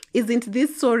fulfilling? Isn't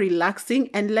this so relaxing?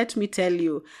 And let me tell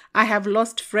you, I have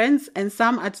lost friends, and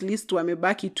some at least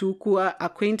wamebaki tu kuwa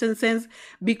acquaintances,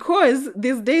 because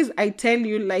these days I tell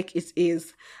you like it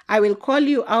is. I will call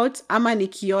you out, ama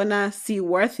nikiona si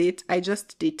worth it, I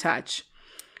just detach.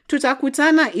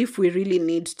 Tutakutana if we really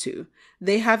need to.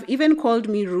 They have even called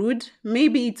me rude.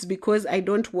 Maybe it's because I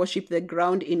don't worship the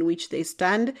ground in which they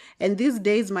stand, and these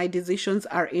days my decisions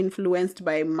are influenced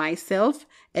by myself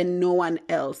and no one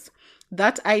else.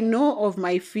 That I know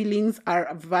my feelings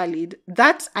are valid.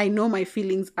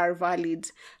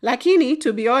 Lakini,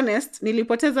 to be honest,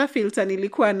 nilipoteza filter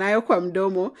nilikuwa nayo kwa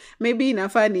mdomo. Maybe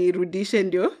inafaa niirudishe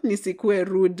ndio, nisikue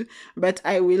rude, but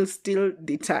I will still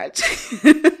detach.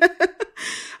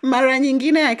 Mara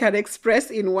nyingine I can express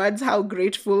in words how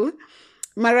grateful.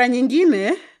 Mara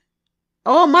nyingine,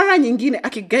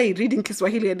 okay, guy, reading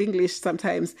Kiswahili and English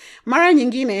sometimes. Mara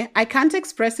nyingine, I can't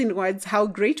express in words how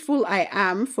grateful I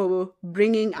am for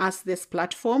bringing us this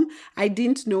platform. I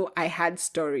didn't know I had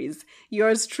stories.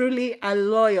 Yours truly, a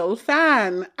loyal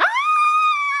fan.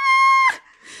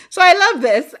 So I love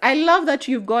this. I love that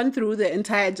you've gone through the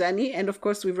entire journey. And of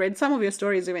course, we've read some of your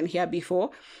stories even here before.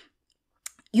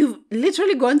 You've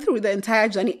literally gone through the entire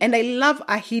journey. And I love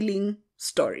a healing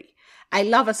story. I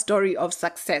love a story of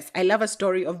success. I love a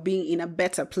story of being in a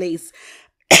better place.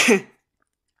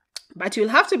 But you'll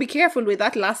have to be careful with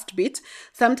that last bit.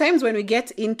 Sometimes when we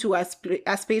get into a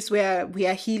space where we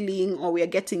are healing or we are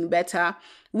getting better,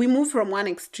 we move from one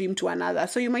extreme to another.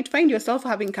 So you might find yourself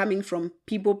coming from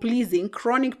people pleasing,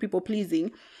 chronic people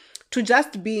pleasing, to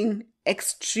just being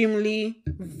extremely,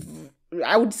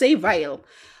 I would say, vile.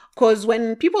 Because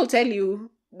when people tell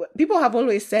you, people have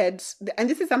always said, and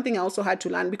this is something I also had to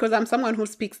learn because I'm someone who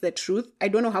speaks the truth. I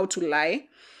don't know how to lie.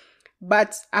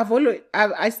 But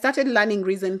I started learning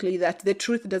recently that the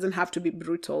truth doesn't have to be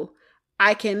brutal.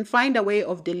 I can find a way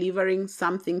of delivering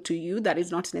something to you that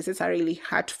is not necessarily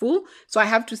hurtful. So I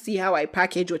have to see how I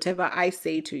package whatever I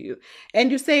say to you.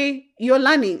 And you say, you're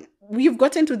learning. We've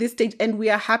gotten to this stage and we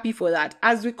are happy for that.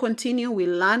 As we continue, we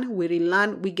learn, we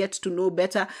relearn, we get to know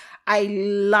better. I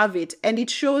love it. And it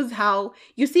shows how,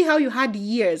 you see how you had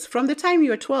years. From the time you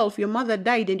were 12, your mother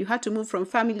died and you had to move from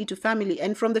family to family.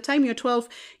 And from the time you're 12,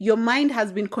 your mind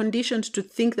has been conditioned to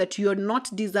think that you're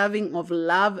not deserving of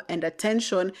love and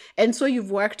attention. And so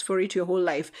you've worked for it your whole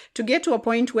life. To get to a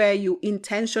point where you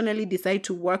intentionally decide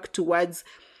to work towards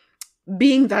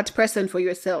being that person for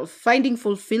yourself, finding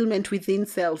fulfillment within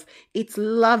self. It's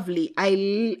lovely.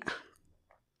 I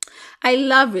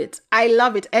love it. I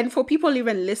love it. And for people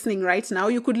even listening right now,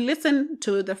 you could listen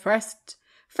to the first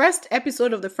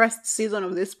episode of the first season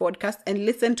of this podcast and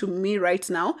listen to me right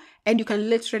now, and you can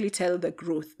literally tell the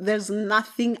growth. There's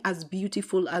nothing as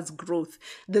beautiful as growth.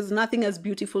 There's nothing as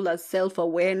beautiful as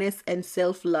self-awareness and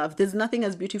self-love. There's nothing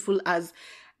as beautiful as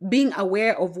being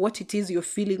aware of what it is you're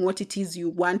feeling, what it is you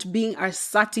want, being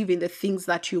assertive in the things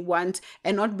that you want,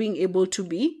 and not being able to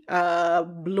be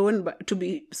to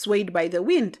be swayed by the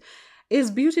wind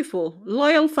is beautiful.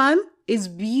 Loyal fan is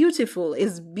beautiful,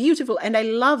 And I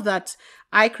love that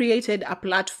I created a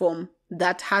platform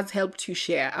that has helped you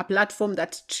share, a platform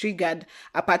that triggered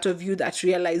a part of you that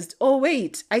realized, oh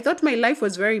wait, I thought my life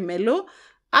was very mellow.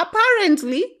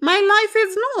 Apparently, my life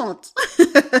is not.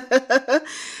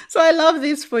 So I love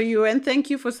this for you. And thank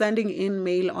you for sending in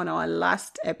mail on our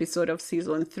last episode of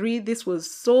season 3. This was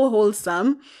so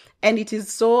wholesome and it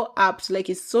is so apt. Like,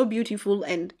 it's so beautiful.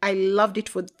 And I loved it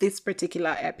for this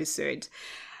particular episode.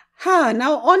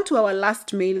 Now on to our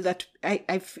last mail that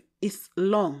it's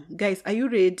long. Guys, are you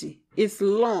ready? It's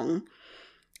long.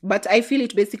 But I feel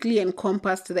it basically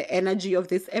encompassed the energy of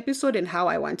this episode and how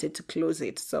I wanted to close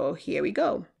it. So here we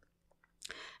go.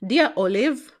 Dear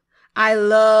Olive, I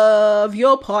love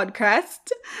your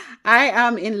podcast. I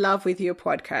am in love with your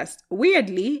podcast.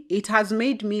 Weirdly, it has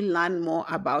made me learn more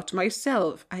about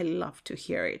myself. I love to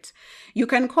hear it. You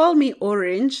can call me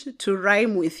Orange to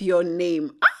rhyme with your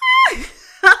name.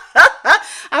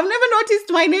 I've never noticed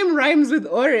my name rhymes with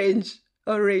orange.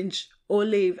 Orange.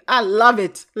 Olive. I love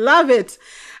it. Love it.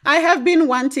 I have been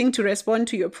wanting to respond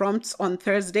to your prompts on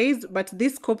Thursdays, but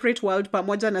this corporate world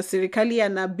pamoja na serikali ya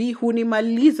nabii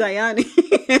hunimaliza yani.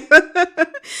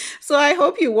 So I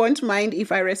hope you won't mind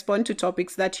if I respond to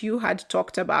topics that you had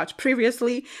talked about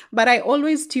previously, but I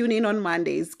always tune in on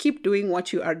Mondays. Keep doing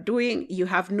what you are doing. You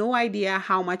have no idea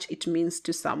how much it means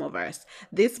to some of us.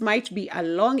 This might be a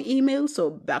long email, so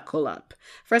buckle up.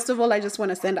 First of all, I just want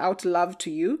to send out love to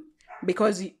you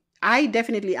because I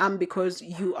definitely am, because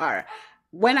you are.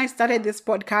 When I started this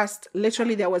podcast,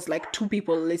 literally there was like 2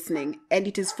 people listening. And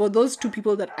it is for those 2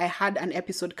 people that I had an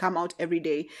episode come out every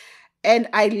day. And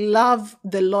I love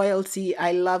the loyalty.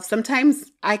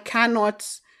 Sometimes I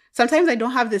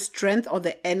don't have the strength or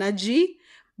the energy,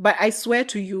 but I swear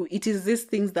to you, it is these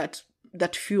things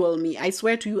that fuel me. I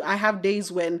swear to you, I have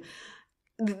days when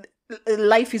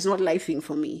life is not lifing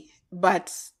for me,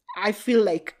 but I feel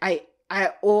like I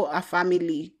owe a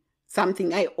family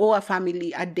something. I owe a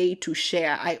family a day to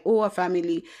share. I owe a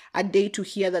family a day to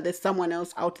hear that there's someone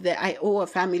else out there. I owe a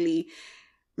family,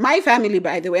 my family,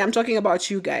 by the way, I'm talking about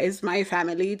you guys, my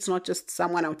family. It's not just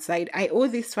someone outside. I owe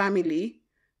this family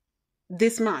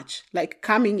this much, like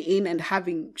coming in and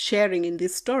sharing in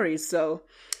these stories. So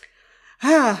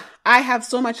I have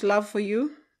so much love for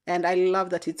you, and I love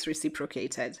that it's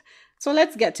reciprocated. So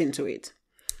let's get into it.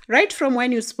 Right from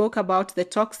when you spoke about the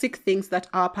toxic things that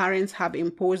our parents have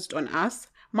imposed on us,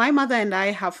 my mother and I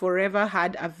have forever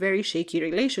had a very shaky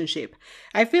relationship.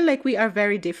 I feel like we are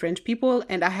very different people,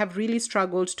 and I have really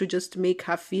struggled to just make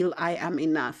her feel I am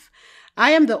enough.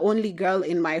 I am the only girl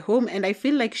in my home, and I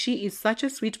feel like she is such a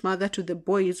sweet mother to the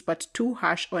boys, but too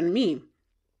harsh on me.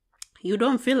 You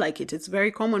don't feel like it. It's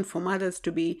very common for mothers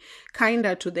to be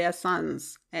kinder to their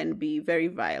sons and be very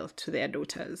vile to their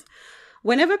daughters.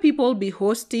 Whenever people be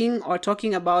hosting or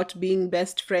talking about being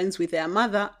best friends with their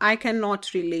mother, I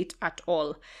cannot relate at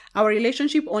all. Our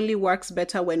relationship only works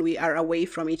better when we are away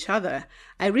from each other.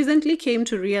 I recently came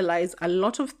to realize a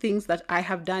lot of things that I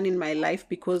have done in my life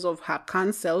because of her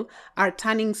counsel are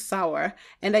turning sour,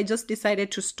 and I just decided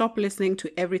to stop listening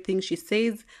to everything she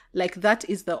says, like that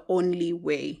is the only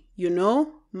way. You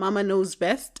know, mama knows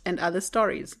best, and other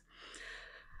stories.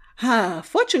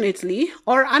 Fortunately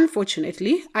or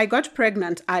unfortunately, I got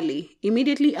pregnant early,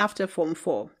 immediately after Form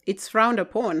 4. It's frowned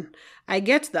upon. I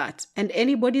get that, and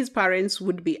anybody's parents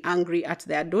would be angry at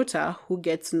their daughter who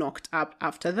gets knocked up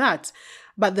after that.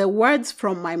 But the words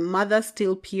from my mother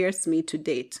still pierce me to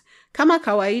date. Kama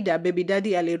kawaida, baby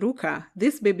daddy aliruka.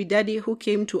 This baby daddy who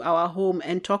came to our home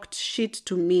and talked shit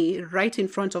to me right in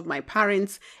front of my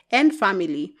parents and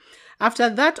family.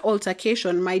 After that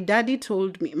altercation, my daddy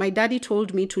told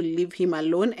me to leave him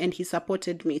alone, and he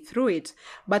supported me through it.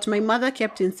 But my mother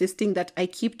kept insisting that I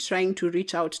keep trying to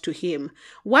reach out to him.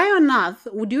 Why on earth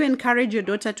would you encourage your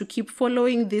daughter to keep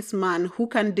following this man who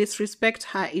can disrespect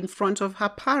her in front of her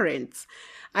parents?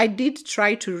 I did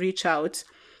try to reach out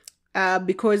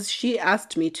because she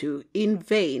asked me to, in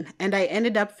vain, and I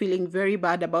ended up feeling very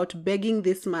bad about begging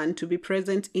this man to be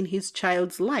present in his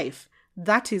child's life.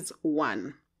 That is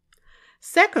one.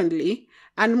 Secondly,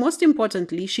 and most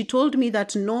importantly, she told me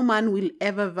that no man will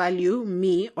ever value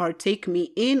me or take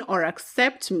me in or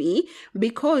accept me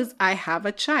because I have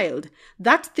a child.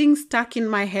 That thing stuck in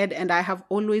my head, and I have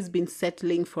always been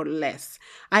settling for less.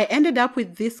 I ended up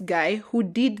with this guy who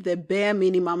did the bare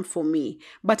minimum for me,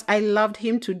 but I loved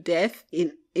him to death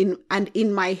and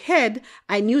in my head,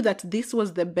 I knew that this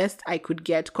was the best I could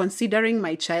get considering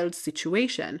my child's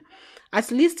situation.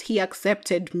 At least he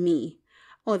accepted me.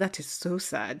 Oh, that is so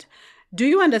sad. Do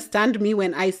you understand me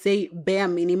when I say bare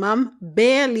minimum?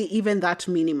 Barely even that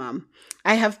minimum.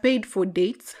 I have paid for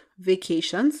dates,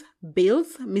 vacations,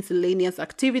 bills, miscellaneous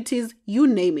activities, you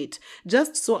name it,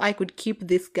 just so I could keep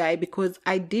this guy because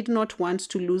I did not want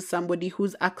to lose somebody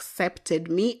who's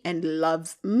accepted me and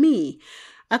loves me.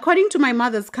 According to my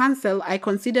mother's counsel, I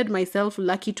considered myself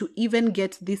lucky to even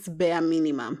get this bare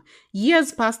minimum.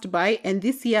 Years passed by, and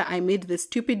this year I made the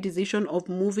stupid decision of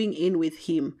moving in with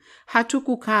him.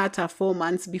 Hatukukaa hata 4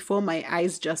 months before my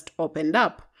eyes just opened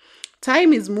up.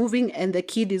 Time is moving and the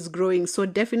kid is growing, so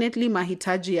definitely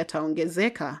mahitaji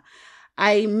yataongezeka.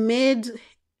 I made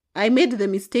the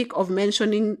mistake of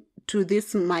mentioning to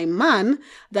this my man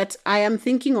that I am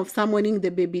thinking of summoning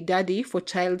the baby daddy for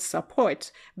child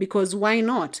support, because why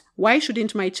not? Why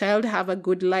shouldn't my child have a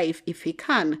good life if he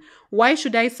can? Why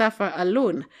should I suffer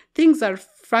alone? Things are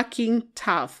fucking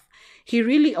tough. He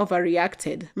really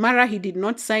overreacted. Mara, he did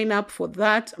not sign up for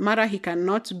that. Mara, he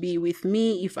cannot be with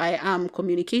me if I am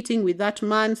communicating with that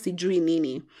man, sijui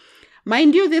nini.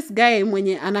 Mind you, this guy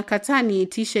mwenye anakataa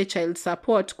niitishe child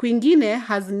support kwingine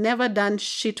has never done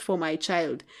shit for my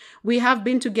child. We have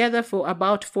been together for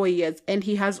about 4 years and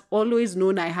he has always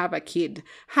known I have a kid.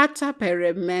 Hata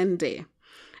peremende.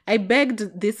 I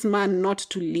begged this man not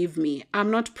to leave me.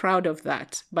 I'm not proud of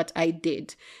that, but I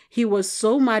did. He was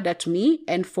so mad at me,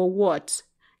 and for what?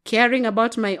 Caring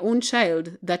about my own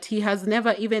child that he has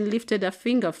never even lifted a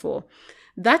finger for.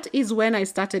 That is when I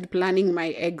started planning my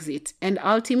exit and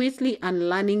ultimately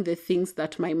unlearning the things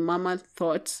that my mama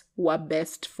thought were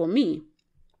best for me.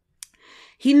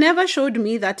 He never showed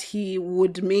me that he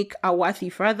would make a worthy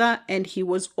father, and he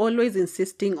was always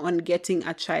insisting on getting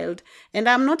a child. And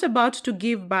I'm not about to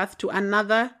give birth to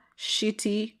another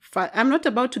shitty I'm not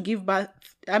about to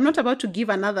give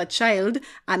another child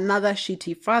another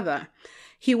shitty father.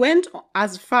 He went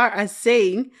as far as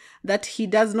saying that he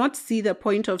does not see the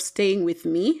point of staying with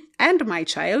me and my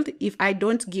child if I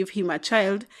don't give him a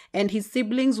child, and his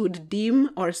siblings would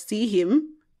deem or see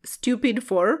him stupid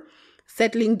for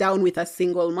settling down with a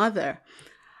single mother.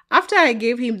 After I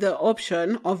gave him the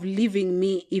option of leaving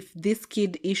me if this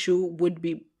kid issue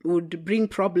would bring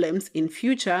problems in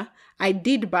future, I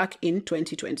did back in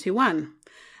 2021.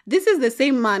 This is the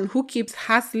same man who keeps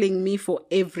hassling me for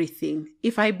everything.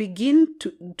 If I begin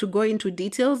to go into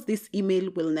details, this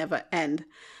email will never end.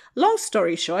 Long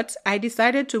story short, I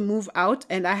decided to move out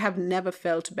and I have never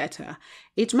felt better.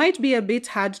 It might be a bit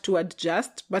hard to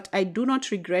adjust, but I do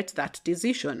not regret that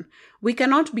decision. We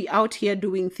cannot be out here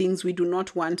doing things we do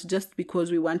not want just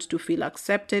because we want to feel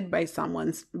accepted by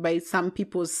some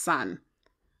people's son.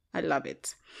 I love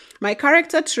it. My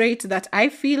character trait that I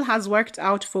feel has worked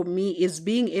out for me is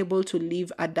being able to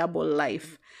live a double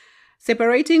life.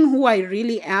 Separating who I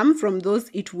really am from those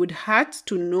it would hurt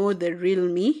to know the real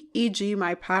me, e.g.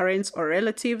 my parents or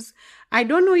relatives. I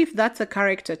don't know if that's a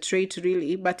character trait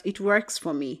really, but it works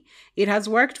for me. It has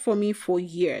worked for me for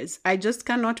years. I just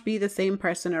cannot be the same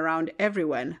person around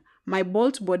everyone. My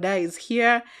Bolt Boda is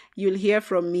here. You'll hear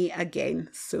from me again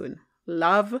soon.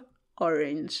 Love,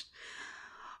 Orange.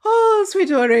 Oh,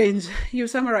 sweet Orange, you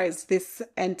summarized this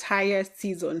entire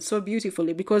season so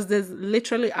beautifully, because there's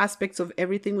literally aspects of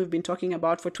everything we've been talking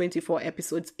about for 24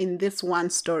 episodes in this one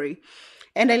story.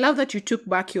 And I love that you took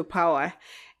back your power.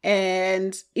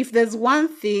 And if there's one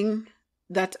thing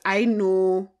that I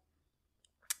know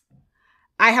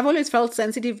I have always felt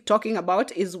sensitive talking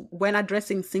about is when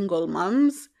addressing single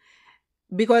moms,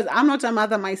 because I'm not a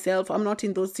mother myself. I'm not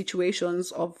in those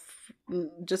situations of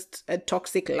just a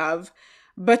toxic love.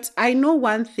 But I know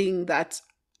one thing, that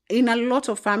in a lot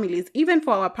of families, even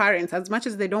for our parents, as much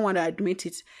as they don't want to admit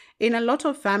it, in a lot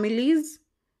of families,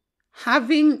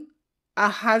 having a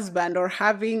husband or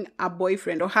having a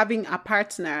boyfriend or having a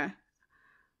partner,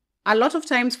 a lot of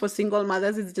times for single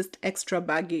mothers, is just extra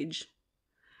baggage.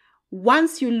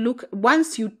 Once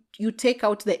you take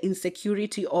out the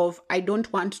insecurity of, I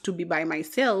don't want to be by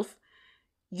myself,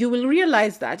 you will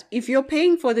realize that if you're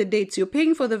paying for the dates, you're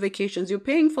paying for the vacations, you're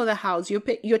paying for the house,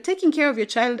 you're taking care of your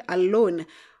child alone,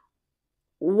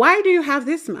 why do you have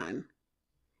this man?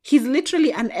 He's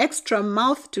literally an extra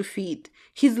mouth to feed.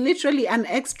 He's literally an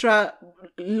extra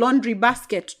laundry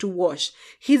basket to wash.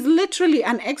 He's literally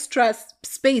an extra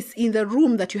space in the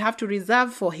room that you have to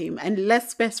reserve for him and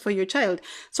less space for your child.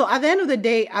 So at the end of the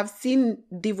day, I've seen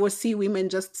divorcee women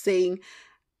just saying,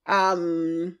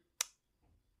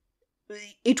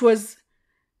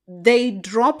 they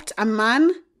dropped a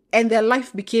man and their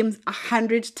life became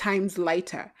 100 times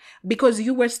lighter because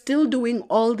you were still doing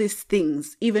all these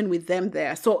things, even with them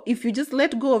there. So if you just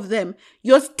let go of them,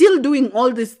 you're still doing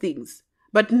all these things,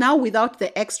 but now without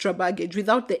the extra baggage,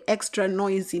 without the extra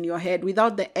noise in your head,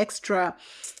 without the extra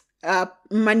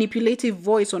manipulative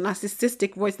voice or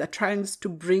narcissistic voice that tries to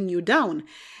bring you down.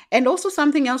 And also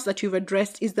something else that you've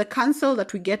addressed is the counsel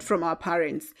that we get from our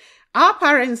parents. Our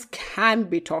parents can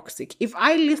be toxic. If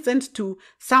I listened to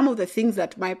some of the things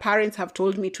that my parents have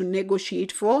told me to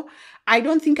negotiate for, I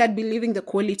don't think I'd be living the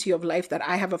quality of life that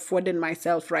I have afforded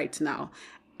myself right now.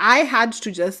 I had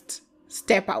to just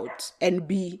step out and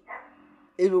be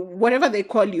whatever they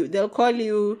call you. They'll call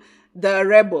you the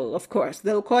rebel, of course.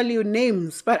 They'll call you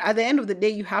names. But at the end of the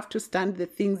day, you have to stand the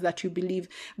things that you believe.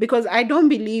 Because I don't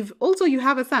believe, also you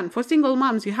have a son. For single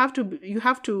moms, you have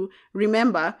to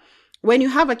remember, when you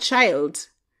have a child,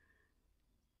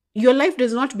 your life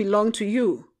does not belong to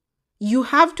you. You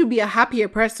have to be a happier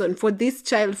person for this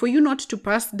child, for you not to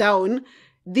pass down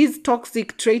these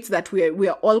toxic traits that we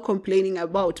are all complaining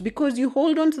about, because you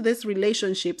hold on to these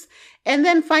relationships, and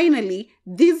then finally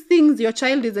these things your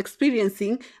child is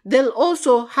experiencing, they'll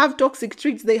also have toxic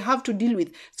traits they have to deal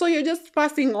with. So you're just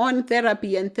passing on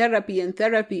therapy and therapy and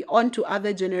therapy on to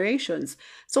other generations.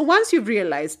 So once you've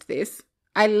realized this,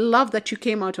 I love that you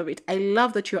came out of it. I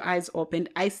love that your eyes opened.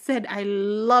 I said I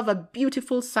love a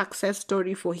beautiful success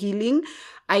story for healing.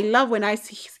 I love when I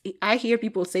hear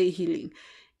people say healing.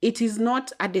 It is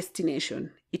not a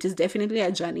destination. It is definitely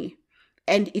a journey.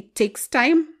 And it takes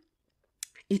time.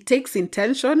 It takes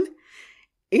intention.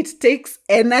 It takes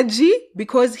energy,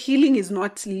 because healing is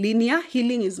not linear.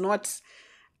 Healing is not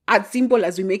as simple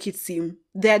as we make it seem.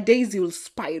 There are days you will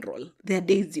spiral. There are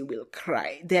days you will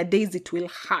cry. There are days it will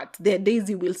hurt. There are days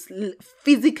you will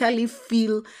physically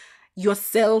feel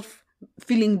yourself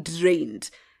feeling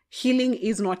drained. Healing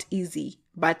is not easy,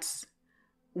 but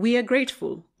we are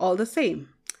grateful all the same.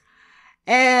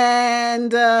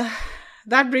 And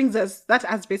that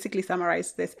has basically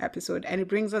summarized this episode, and it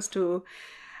brings us to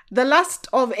the last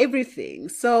of everything.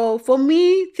 So for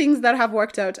me, things that have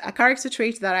worked out, a character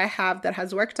trait that I have that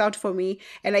has worked out for me,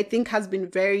 and I think has been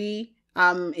very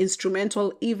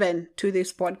instrumental even to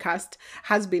this podcast,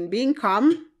 has been being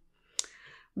calm,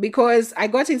 because I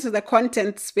got into the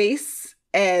content space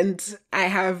and I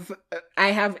have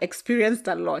experienced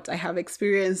a lot. I have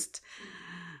experienced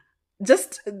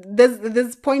just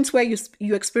there's points where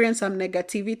you experience some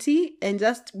negativity, and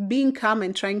just being calm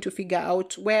and trying to figure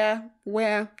out where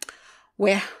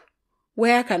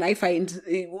can I find,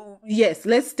 yes,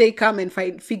 let's stay calm and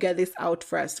figure this out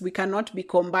first. We cannot be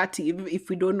combative if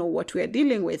we don't know what we're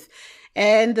dealing with.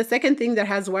 And the second thing that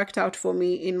has worked out for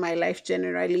me in my life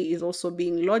generally is also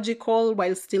being logical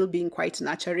while still being quite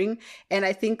nurturing. And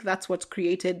I think that's what's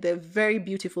created the very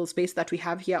beautiful space that we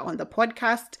have here on the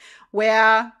podcast,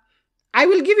 where I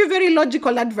will give you very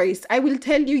logical advice. I will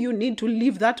tell you, you need to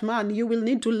leave that man. You will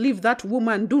need to leave that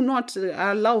woman. Do not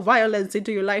allow violence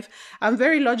into your life. I'm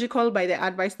very logical by the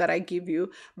advice that I give you,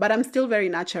 but I'm still very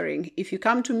nurturing. If you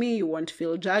come to me, you won't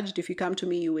feel judged. If you come to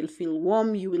me, you will feel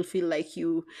warm. You will feel like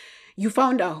you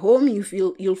found a home.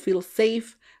 You'll feel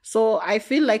safe. So I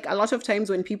feel like a lot of times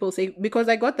when people say, because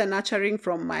I got the nurturing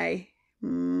from my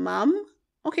mom,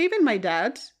 okay, even my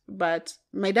dad, but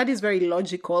my dad is very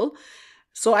logical.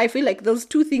 So I feel like those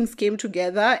two things came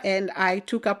together and I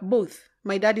took up both.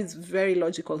 My dad is very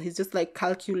logical. He's just like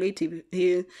calculative.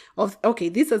 Okay,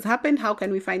 this has happened. How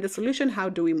can we find a solution? How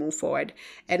do we move forward?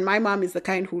 And my mom is the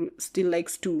kind who still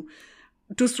likes to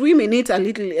swim in it a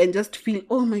little and just feel,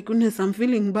 oh my goodness, I'm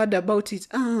feeling bad about it.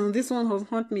 This one has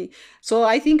hurt me. So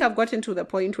I think I've gotten to the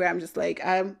point where I'm just like,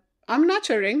 I'm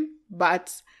nurturing,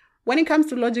 but when it comes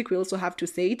to logic, we also have to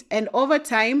say it. And over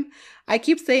time, I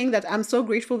keep saying that I'm so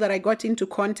grateful that I got into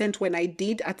content when I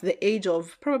did at the age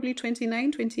of probably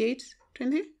 29, 28,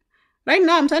 20. Right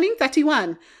now, I'm turning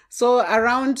 31. So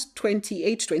around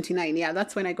 28, 29. Yeah,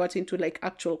 that's when I got into like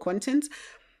actual content.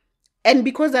 And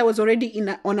because I was already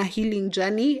on a healing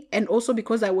journey, and also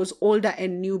because I was older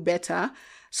and knew better,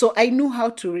 so I knew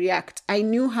how to react. I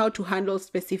knew how to handle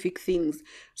specific things.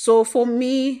 So for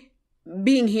me,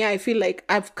 being here, I feel like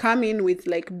I've come in with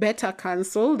like better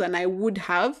counsel than I would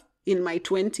have in my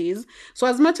 20s. So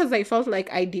as much as I felt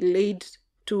like I delayed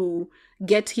to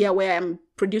get here where I'm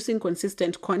producing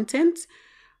consistent content,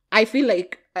 I feel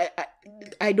like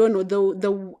I don't know,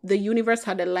 the universe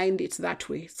had aligned it that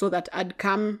way so that I'd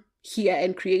come here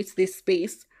and create this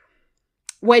space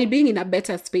while being in a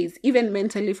better space, even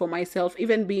mentally for myself,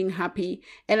 even being happy.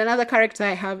 And another character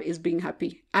I have is being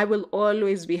happy. I will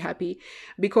always be happy,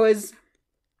 because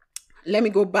let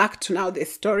me go back to now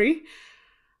this story.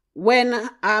 When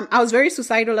I was very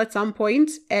suicidal at some point,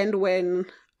 and when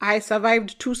I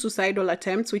survived 2 suicidal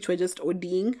attempts, which were just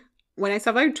ODing, when I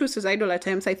survived 2 suicidal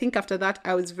attempts, I think after that,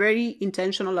 I was very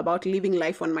intentional about living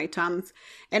life on my terms.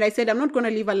 And I said, I'm not going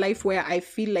to live a life where I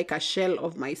feel like a shell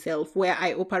of myself, where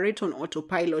I operate on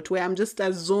autopilot, where I'm just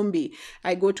a zombie.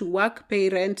 I go to work, pay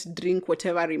rent, drink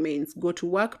whatever remains. Go to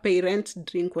work, pay rent,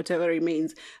 drink whatever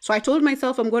remains. So I told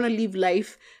myself I'm going to live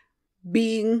life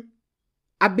being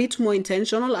a bit more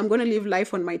intentional. I'm going to live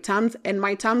life on my terms. And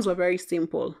my terms were very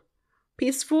simple: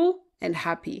 peaceful and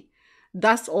happy.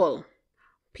 That's all.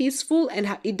 Peaceful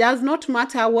and it does not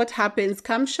matter what happens,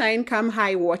 come shine, come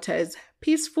high waters,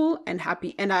 peaceful and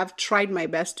happy. And I've tried my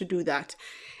best to do that.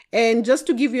 And just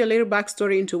to give you a little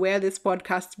backstory into where this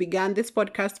podcast began, this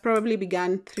podcast probably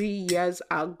began 3 years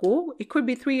ago. It could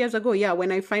be 3 years ago, yeah,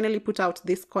 when I finally put out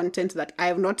this content that I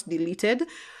have not deleted.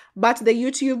 but the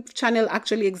YouTube channel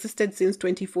actually existed since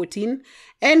 2014.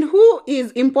 And who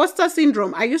is imposter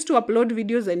syndrome? I used to upload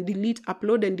videos and delete,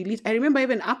 upload and delete. I remember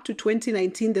even up to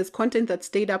 2019, there's content that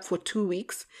stayed up for 2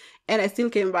 weeks and I still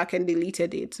came back and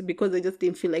deleted it because I just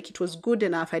didn't feel like it was good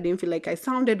enough. I didn't feel like I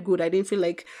sounded good. I didn't feel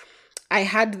like I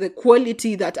had the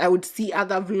quality that I would see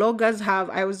other vloggers have.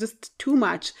 I was just too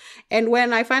much. And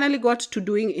when I finally got to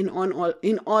doing in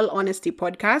all honesty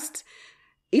podcast,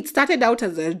 it started out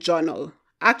as a journal,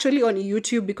 actually on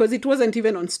YouTube, because it wasn't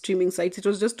even on streaming sites. It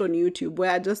was just on YouTube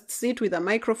where I just sit with a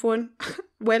microphone.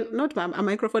 Well, not a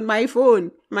microphone, my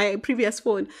phone, my previous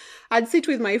phone. I'd sit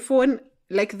with my phone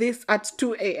like this at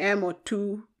 2 a.m. or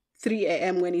 3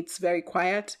 a.m. when it's very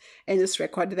quiet and just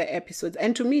record the episodes.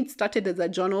 And to me, it started as a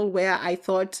journal where I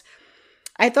thought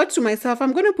to myself,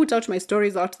 I'm going to put out my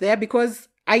stories out there because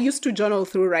I used to journal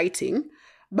through writing.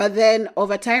 But then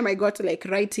over time, I got like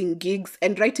writing gigs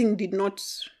and writing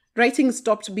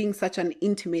stopped being such an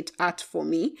intimate art for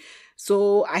me.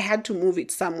 So I had to move it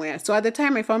somewhere. So at the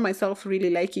time, I found myself really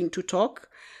liking to talk.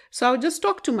 So I would just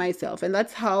talk to myself. And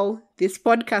that's how this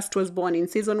podcast was born in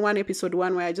season 1, episode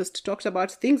 1, where I just talked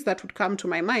about things that would come to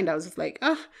my mind. I was just like,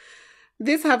 I've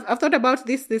thought about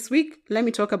this week. Let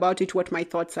me talk about it, what my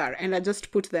thoughts are. And I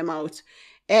just put them out.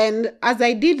 And as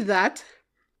I did that,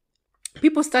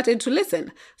 people started to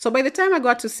listen. So by the time I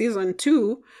got to season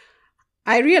 2,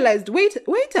 I realized, wait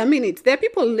a minute, there are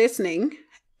people listening.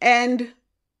 And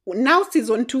now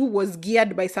season 2 was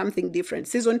geared by something different.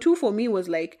 Season 2 for me was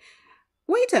like,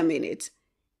 wait a minute.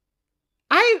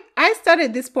 I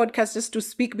started this podcast just to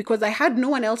speak because I had no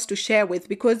one else to share with,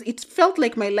 because it felt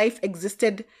like my life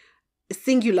existed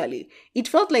singularly. It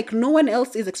felt like no one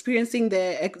else is experiencing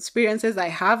the experiences I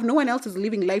have. No one else is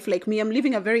living life like me. I'm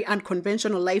living a very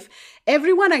unconventional life.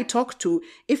 Everyone I talk to,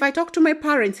 if I talk to my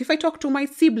parents, if I talk to my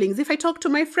siblings, if I talk to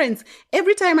my friends,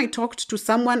 every time I talked to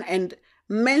someone and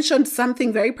mentioned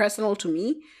something very personal to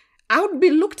me, I would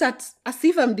be looked at as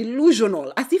if I'm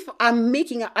delusional, as if I'm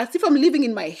living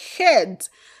in my head.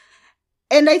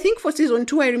 And I think for season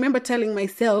 2, I remember telling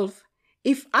myself,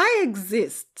 if I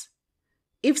exist,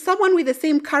 if someone with the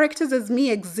same characters as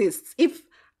me exists, if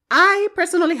I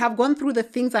personally have gone through the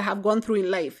things I have gone through in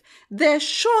life, there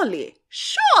surely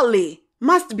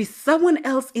must be someone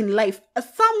else in life,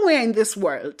 somewhere in this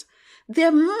world.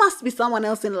 There must be someone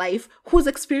else in life who's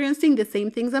experiencing the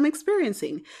same things I'm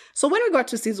experiencing. So when we got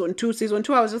to season 2,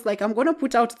 I was just like, I'm going to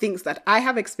put out things that I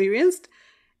have experienced,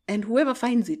 and whoever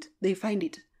finds it, they find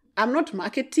it. I'm not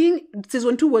marketing.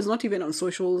 Season 2 was not even on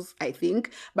socials, I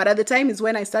think. But at the time is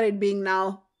when I started being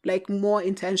now like more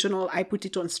intentional. I put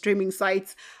it on streaming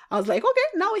sites. I was like, okay,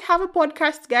 now we have a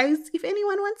podcast, guys. If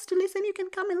anyone wants to listen, you can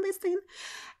come and listen.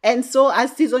 And so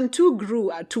as season 2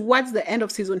 grew, towards the end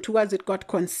of season 2, as it got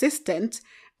consistent,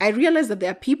 I realized that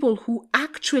there are people who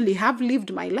actually have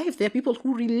lived my life. There are people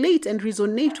who relate and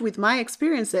resonate with my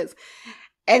experiences.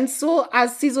 And so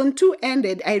as season 2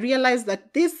 ended, I realized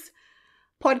that this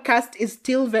podcast is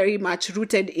still very much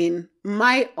rooted in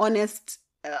my honest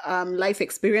life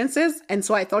experiences. And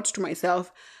so I thought to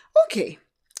myself, okay,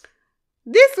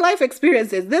 these life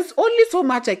experiences, there's only so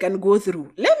much I can go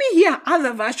through. Let me hear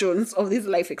other versions of these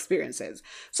life experiences.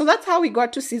 So that's how we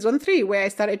got to season 3, where I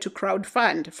started to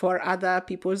crowdfund for other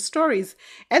people's stories.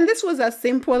 And this was as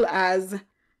simple as,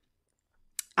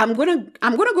 I'm gonna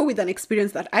go with an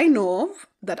experience that I know of,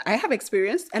 that I have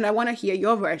experienced, and I want to hear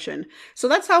your version. So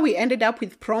that's how we ended up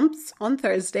with prompts on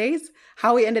Thursdays,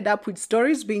 how we ended up with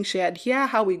stories being shared here,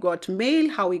 how we got mail,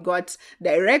 how we got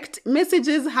direct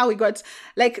messages,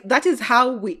 that is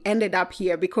how we ended up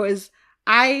here, because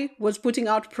I was putting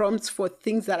out prompts for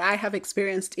things that I have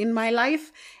experienced in my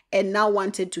life and now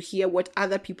wanted to hear what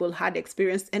other people had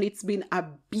experienced. And it's been a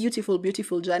beautiful,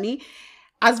 beautiful journey.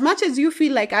 As much as you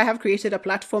feel like I have created a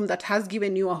platform that has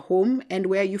given you a home and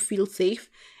where you feel safe,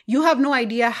 you have no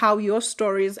idea how your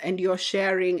stories and your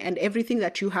sharing and everything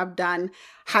that you have done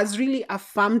has really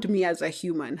affirmed me as a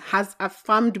human, has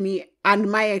affirmed me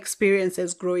and my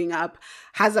experiences growing up,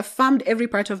 has affirmed every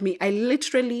part of me. I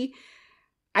literally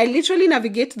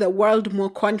navigate the world more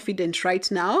confident right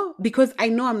now because I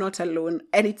know I'm not alone,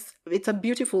 and it's a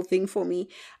beautiful thing for me.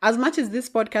 As much as this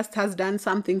podcast has done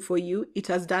something for you, it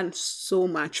has done so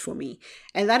much for me.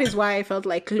 And that is why I felt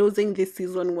like closing this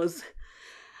season was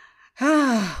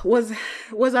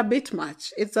a bit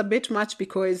much. It's a bit much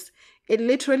because it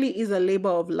literally is a labor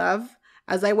of love.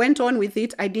 As I went on with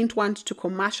it, I didn't want to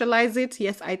commercialize it.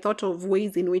 Yes, I thought of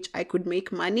ways in which I could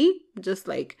make money, just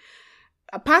like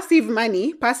passive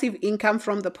income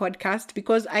from the podcast,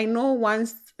 because I know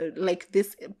once like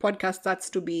this podcast starts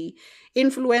to be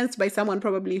influenced by someone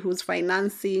probably who's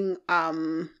financing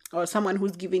or someone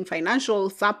who's giving financial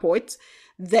support,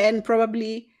 then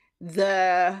probably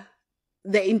the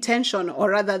intention, or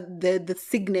rather the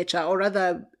signature, or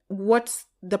rather what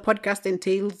the podcast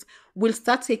entails, will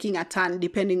start taking a turn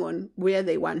depending on where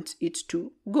they want it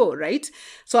to go, right?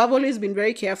 So I've always been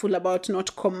very careful about not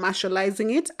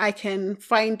commercializing it. I can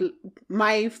find,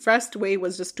 my first way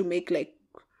was just to make like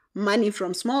money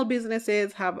from small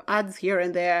businesses, have ads here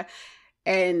and there,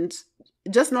 and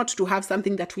just not to have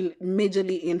something that will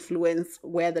majorly influence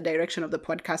where the direction of the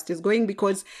podcast is going,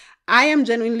 because I am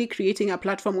genuinely creating a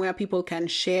platform where people can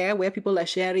share, where people are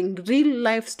sharing real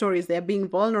life stories, they're being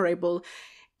vulnerable,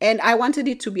 and I wanted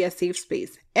it to be a safe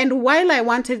space. And while I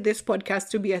wanted this podcast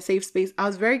to be a safe space, I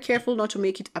was very careful not to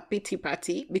make it a pity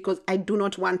party, because I do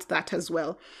not want that as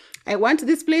well. I want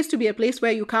this place to be a place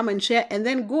where you come and share and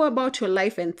then go about your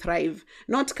life and thrive.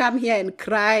 Not come here and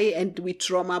cry and we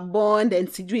trauma bond and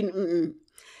see doing.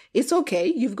 It's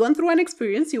okay. You've gone through an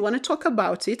experience. You want to talk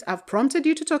about it. I've prompted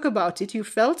you to talk about it. You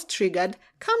felt triggered.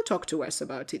 Come talk to us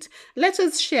about it. Let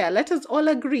us share. Let us all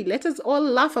agree. Let us all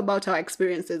laugh about our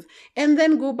experiences and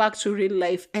then go back to real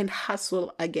life and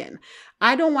hustle again.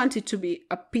 I don't want it to be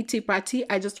a pity party.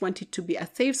 I just want it to be a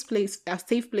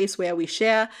safe place where we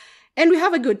share and we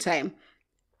have a good time.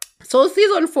 So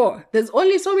season 4, there's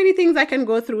only so many things I can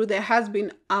go through. There has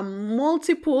been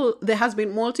multiple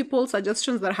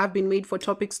suggestions that have been made for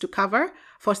topics to cover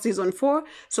for season 4.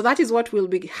 So that is what will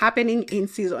be happening in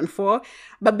season 4.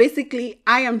 But basically,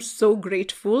 I am so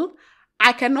grateful.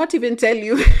 I cannot even tell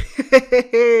you.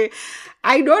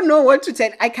 I don't know what to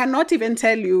tell. I cannot even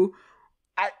tell you.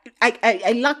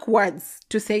 I lack words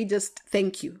to say just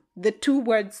thank you. The 2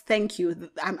 words, thank you.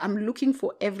 I'm looking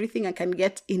for everything I can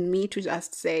get in me to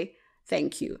just say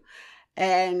thank you.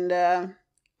 And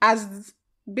as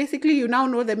basically you now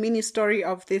know the mini story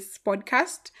of this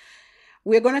podcast,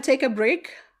 we're going to take a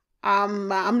break.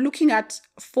 I'm looking at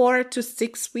 4 to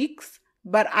 6 weeks,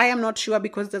 but I am not sure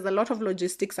because there's a lot of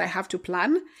logistics I have to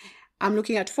plan. I'm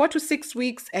looking at 4 to 6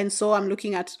 weeks, and so I'm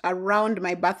looking at around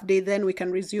my birthday. Then we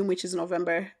can resume, which is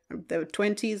November, the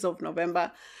 20th of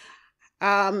November.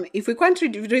 If we can't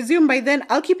resume by then,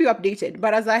 I'll keep you updated.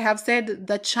 But as I have said,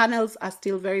 the channels are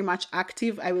still very much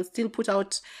active. I will still put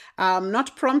out,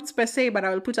 not prompts per se, but I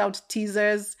will put out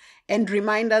teasers and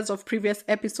reminders of previous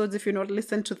episodes if you've not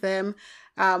listened to them,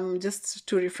 just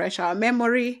to refresh our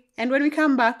memory. And when we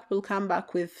come back, we'll come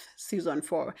back with season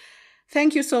 4.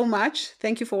 Thank you so much.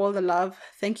 Thank you for all the love.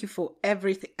 Thank you for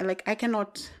everything. Like, I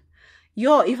cannot...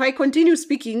 if I continue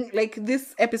speaking, like,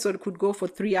 this episode could go for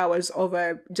 3 hours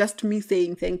over just me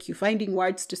saying thank you, finding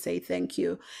words to say thank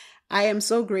you. I am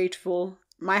so grateful.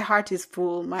 My heart is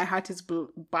full. My heart is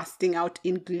busting out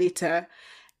in glitter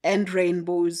and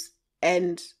rainbows.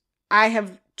 And I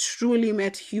have truly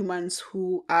met humans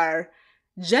who are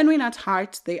genuine at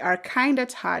heart. They are kind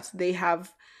at heart. They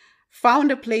have found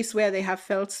a place where they have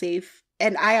felt safe.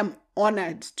 And I am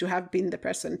honored to have been the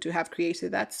person to have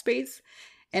created that space.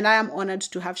 And I am honored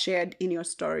to have shared in your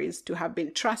stories, to have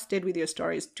been trusted with your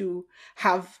stories, to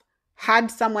have had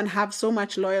someone have so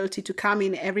much loyalty to come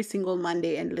in every single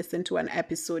Monday and listen to an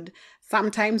episode,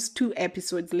 sometimes 2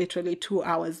 episodes, literally 2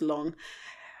 hours long.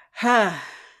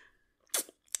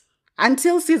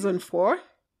 Until season 4,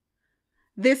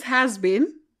 this has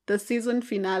been the season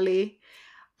finale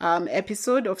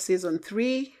episode of season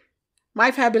 3. My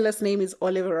fabulous name is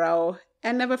Oliver Rao,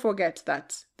 and never forget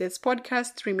that this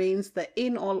podcast remains the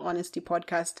In All Honesty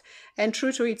podcast, and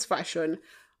true to its fashion,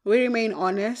 we remain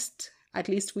honest. At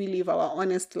least we live our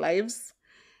honest lives.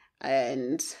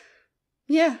 And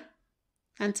yeah,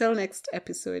 until next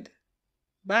episode.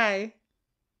 Bye.